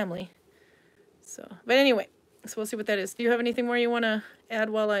finished family. So, but anyway. So we'll see what that is. Do you have anything more you want to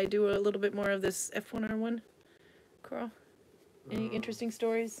add while I do a little bit more of this F1R1, Karl? Any interesting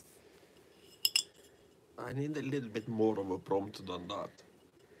stories? I need a little bit more of a prompt than that.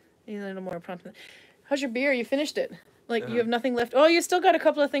 You need a little more prompt. How's your beer? You finished it. Like, you have nothing left. Oh, you still got a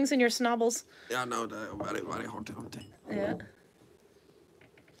couple of things in your snobbles. Yeah, no, they're very, very hard to contain. Yeah.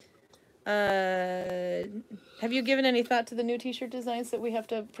 Have you given any thought to the new t-shirt designs that we have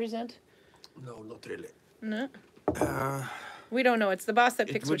to present? No, not really. No? We don't know. It's the boss that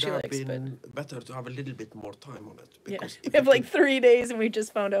picks what she likes. It would have been better to have a little bit more time on it. Because we have like 3 days and we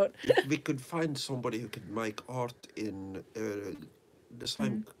just found out. If we could find somebody who could make art in the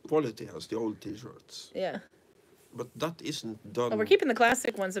same quality as the old t-shirts. Yeah. But that isn't done. Oh, we're keeping the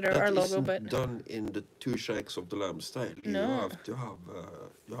classic ones that are our logo, isn't but done in the two shakes of the lamb style. No. You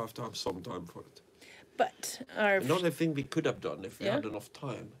have to have some time for it. but our Another thing we could have done if we Yeah. had enough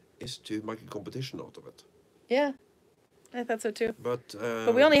time is to make a competition out of it. yeah, I thought so too. But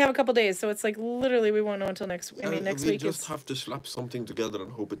But we only have a couple days, so it's like literally we won't know until next. I mean, next we week just it's. have to slap something together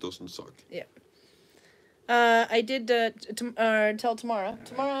and hope it doesn't suck. Yeah. I did tell Tamara.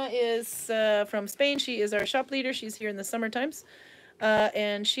 Tamara is from Spain. She is our shop leader. She's here in the summer times.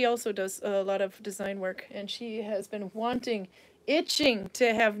 And she also does a lot of design work. And she has been itching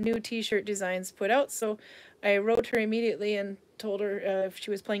to have new t-shirt designs put out. So I wrote her immediately and told her if she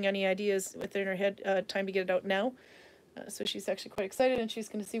was playing any ideas within her head, time to get it out now. So she's actually quite excited, and she's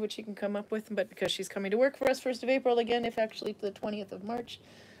going to see what she can come up with. But because she's coming to work for us 1st of April again, if actually the 20th of March,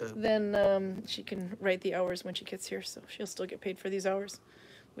 then she can write the hours when she gets here. So she'll still get paid for these hours,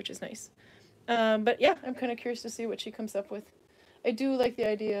 which is nice. But yeah, I'm kind of curious to see what she comes up with. I do like the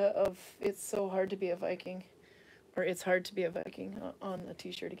idea of it's so hard to be a Viking, or it's hard to be a Viking on a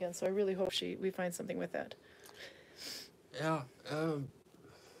t-shirt again. So I really hope we find something with that. Yeah.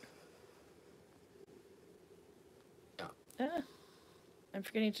 I'm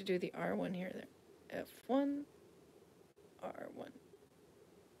forgetting to do the R1 here. There, F1, R1.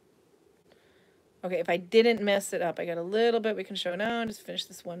 Okay, if I didn't mess it up, I got a little bit we can show now. Just finish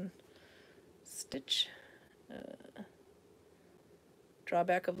this one stitch.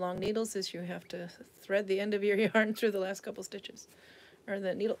 Drawback of long needles is you have to thread the end of your yarn through the last couple stitches, or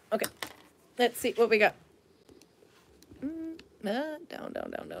the needle. Okay, let's see what we got.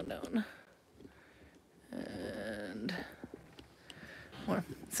 Down, and more.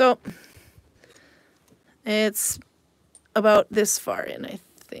 So it's about this far in, I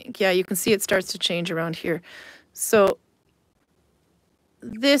think. Yeah, you can see it starts to change around here. So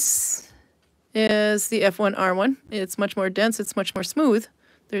this is the F1R1. It's much more dense. It's much more smooth.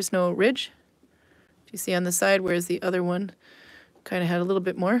 There's no ridge. If you see on the side, whereas the other one kind of had a little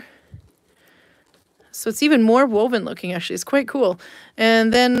bit more. So it's even more woven looking, actually. It's quite cool.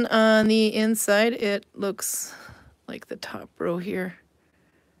 And then on the inside, it looks like the top row here.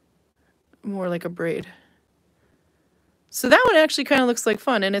 More like a braid. So that one actually kind of looks like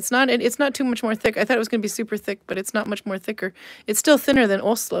fun, and it's not too much more thick. I thought it was going to be super thick, but it's not much more thicker. It's still thinner than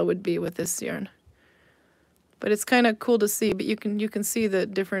Oslo would be with this yarn. But it's kind of cool to see, but you can see the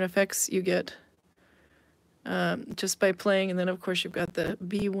different effects you get just by playing. And then, of course, you've got the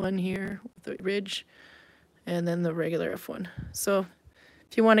B1 here with the ridge, and then the regular F1. So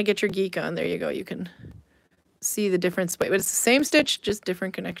if you want to get your geek on, there you go. You can see the difference. But it's the same stitch, just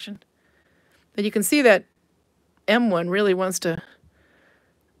different connection. But you can see that M1 really wants to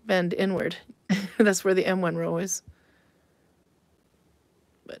bend inward. That's where the M1 row is.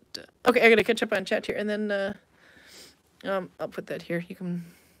 But okay, I gotta catch up on chat here, and then I'll put that here. You can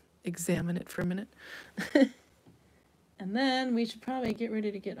examine it for a minute. And then we should probably get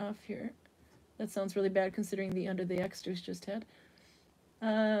ready to get off here. That sounds really bad considering the under the extras just had.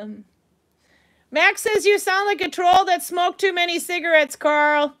 Max says you sound like a troll that smoked too many cigarettes,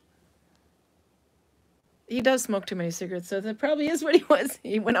 Carl. He does smoke too many cigarettes, so that probably is what he was.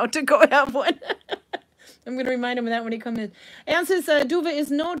 He went out to go have one. I'm going to remind him of that when he comes in. Anne says, Duville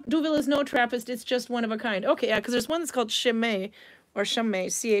is no Trappist, it's just one of a kind. Okay, yeah, because there's one that's called Chimay, or Chamay,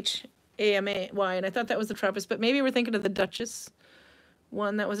 C-H-A-M-A-Y, and I thought that was the Trappist, but maybe we're thinking of the Duchess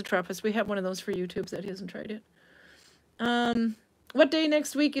one that was a Trappist. We have one of those for YouTube that he hasn't tried yet. What day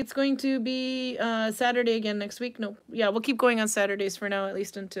next week? It's going to be Saturday again next week. No, yeah, we'll keep going on Saturdays for now, at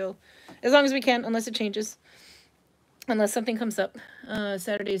least until, as long as we can, unless it changes. Unless something comes up.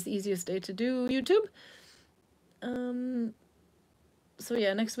 Saturday is the easiest day to do YouTube. So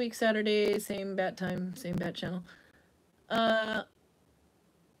yeah, next week, Saturday, same bat time, same bat channel. Torben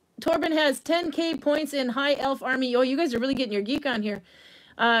has 10k points in High Elf Army. Oh, you guys are really getting your geek on here.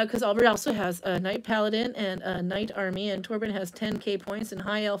 Because Albert also has a Knight Paladin and a Knight Army, and Torben has 10k points in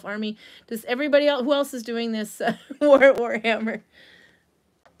High Elf Army. Does everybody else, who else is doing this Warhammer?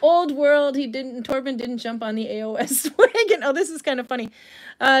 Old World, Torben didn't jump on the AOS wagon. Oh, this is kind of funny.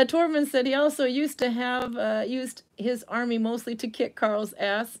 Torben said he also used to have, used his army mostly to kick Karl's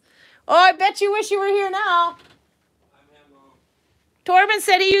ass. Oh, I bet you wish you were here now. Torben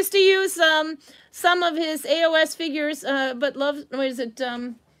said he used to use some of his AOS figures, but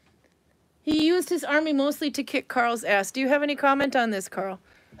he used his army mostly to kick Karl's ass. Do you have any comment on this, Karl?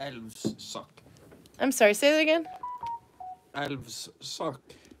 Elves suck. I'm sorry, say that again? Elves suck.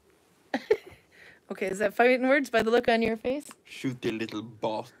 Okay, is that fighting words by the look on your face? Shoot the little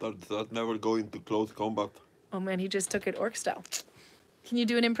bastards that never go into close combat. Oh man, he just took it orc style. Can you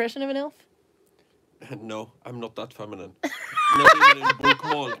do an impression of an elf? No, I'm not that feminine. Not even in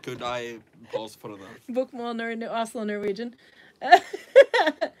bokmål could I pause for an elf. Bokmål, Oslo, Norwegian.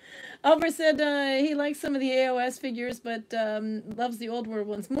 Albert said he likes some of the AOS figures, but loves the old world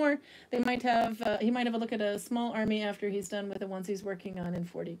ones more. He might have a look at a small army after he's done with the ones he's working on in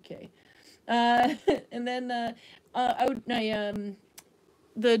 40K. And then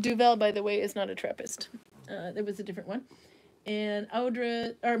the Duvel, by the way, is not a Trappist. It was a different one. And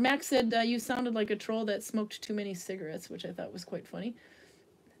Max said you sounded like a troll that smoked too many cigarettes, which I thought was quite funny.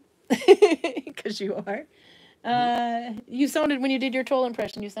 Because you are. You sounded, when you did your troll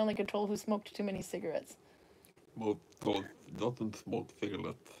impression, you sound like a troll who smoked too many cigarettes. Well, doesn't smoke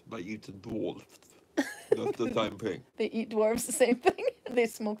cigarettes. They eat the dwarves. That's the same thing. They eat dwarves, the same thing? They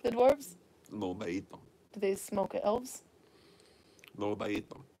smoke the dwarves? No, they eat them. Do they smoke elves? No, they eat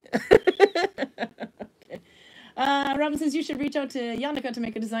them. Okay. Robin says you should reach out to Yannicka to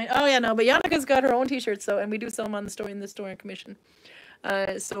make a design. Oh yeah, no, but Yannicka's got her own t-shirts, and we do sell them on the store in on commission.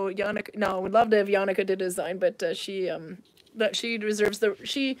 So Yannicka, no, would love to have Yannicka do design, but she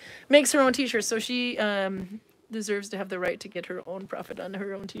makes her own t-shirts, so she deserves to have the right to get her own profit on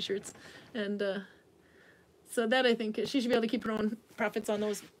her own t-shirts, and so that I think she should be able to keep her own profits on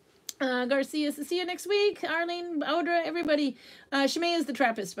those. Garcia, see you next week. Arlene, Audra, everybody. Shimei is the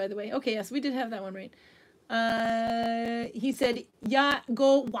Trappist, by the way. Okay, yes, we did have that one right. He said, "Yeah,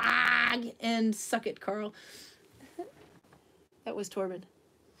 go wag and suck it, Karl." That was Torben.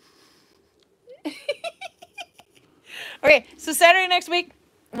 Okay, so Saturday next week,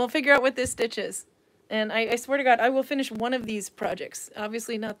 we'll figure out what this stitch is. And I swear to God, I will finish one of these projects.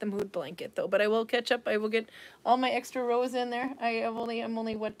 Obviously not the mood blanket, though. But I will catch up. I will get all my extra rows in there. I'm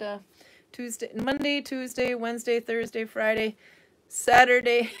only what, Monday, Tuesday, Wednesday, Thursday, Friday,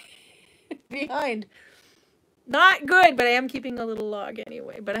 Saturday behind. Not good, but I am keeping a little log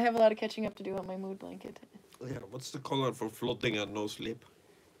anyway. But I have a lot of catching up to do on my mood blanket. Yeah, what's the color for flooding and no sleep?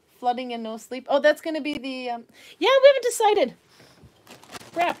 Flooding and no sleep. Oh, that's going to be the... yeah, we haven't decided.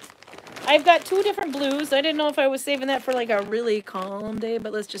 Crap. I've got 2 different blues. I didn't know if I was saving that for like a really calm day,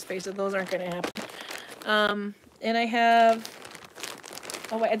 but let's just face it, those aren't going to happen. And I have...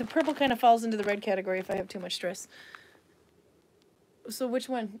 Oh, wait, the purple kind of falls into the red category if I have too much stress. So which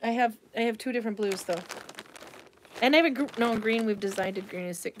one? I have 2 different blues, though. And I have green. We've decided green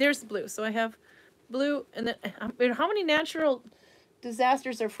is 6. There's the blue. So I have blue, and then how many natural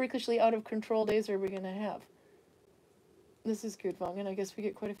disasters or freakishly out of control days are we going to have? This is Gudvangen. I guess we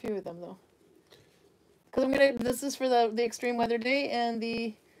get quite a few of them, though. Because this is for the extreme weather day and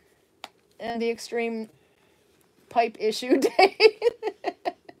the extreme pipe issue day.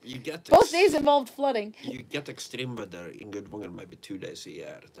 You get both days involved flooding. You get extreme weather in Gudvangen maybe 2 days a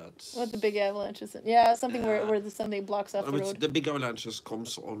year. That's what the big avalanches. Yeah, something where the Sunday blocks off the road. The big avalanches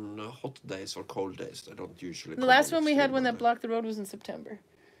comes on hot days or cold days. They don't usually. The last one we had when that blocked the road was in September.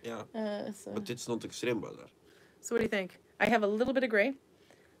 Yeah. But it's not extreme weather. So what do you think? I have a little bit of gray.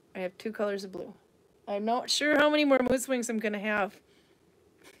 I have 2 colors of blue. I'm not sure how many more mood swings I'm going to have.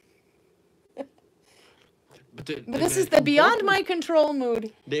 But this is the beyond my control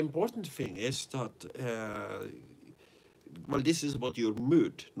mood. The important thing is that, well, this is about your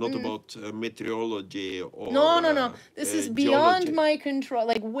mood, not about meteorology or... No. This is beyond geology. My control,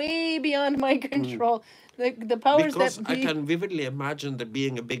 like way beyond my control. The powers because that... I can vividly imagine there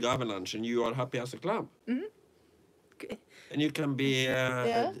being a big avalanche and you are happy as a clam. Okay. And you can be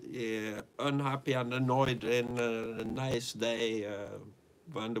unhappy and annoyed in a nice day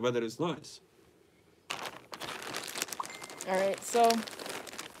when the weather is nice. All right, so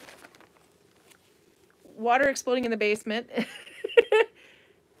water exploding in the basement.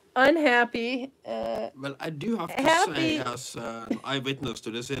 Unhappy. Well, I do have to say, as an eyewitness to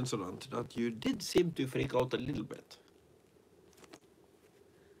this incident, that you did seem to freak out a little bit.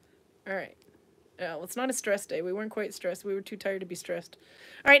 All right. Well, it's not a stress day. We weren't quite stressed. We were too tired to be stressed.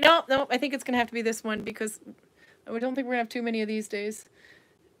 All right, no, I think it's going to have to be this one because I don't think we're going to have too many of these days.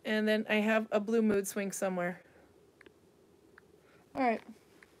 And then I have a blue mood swing somewhere. All right.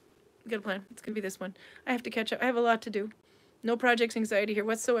 Good plan. It's going to be this one. I have to catch up. I have a lot to do. No project anxiety here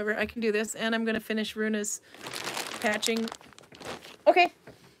whatsoever. I can do this. And I'm going to finish Runa's patching. Okay.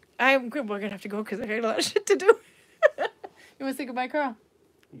 We're going to have to go because I got a lot of shit to do. You want to say goodbye, Karl?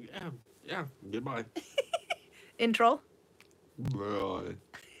 Yeah. Goodbye. Intro. Bye.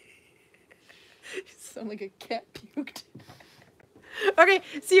 You sound like a cat puked. Okay,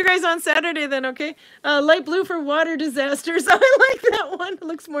 see you guys on Saturday then, okay? Light blue for water disasters. I like that one. It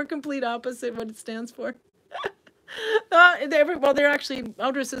looks more complete opposite what it stands for. They're actually,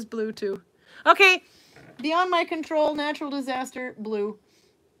 Audra says blue too. Okay, beyond my control, natural disaster, blue.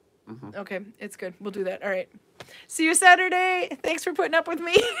 Okay, it's good. We'll do that. All right. See you Saturday. Thanks for putting up with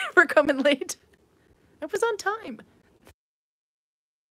me for coming late. I was on time.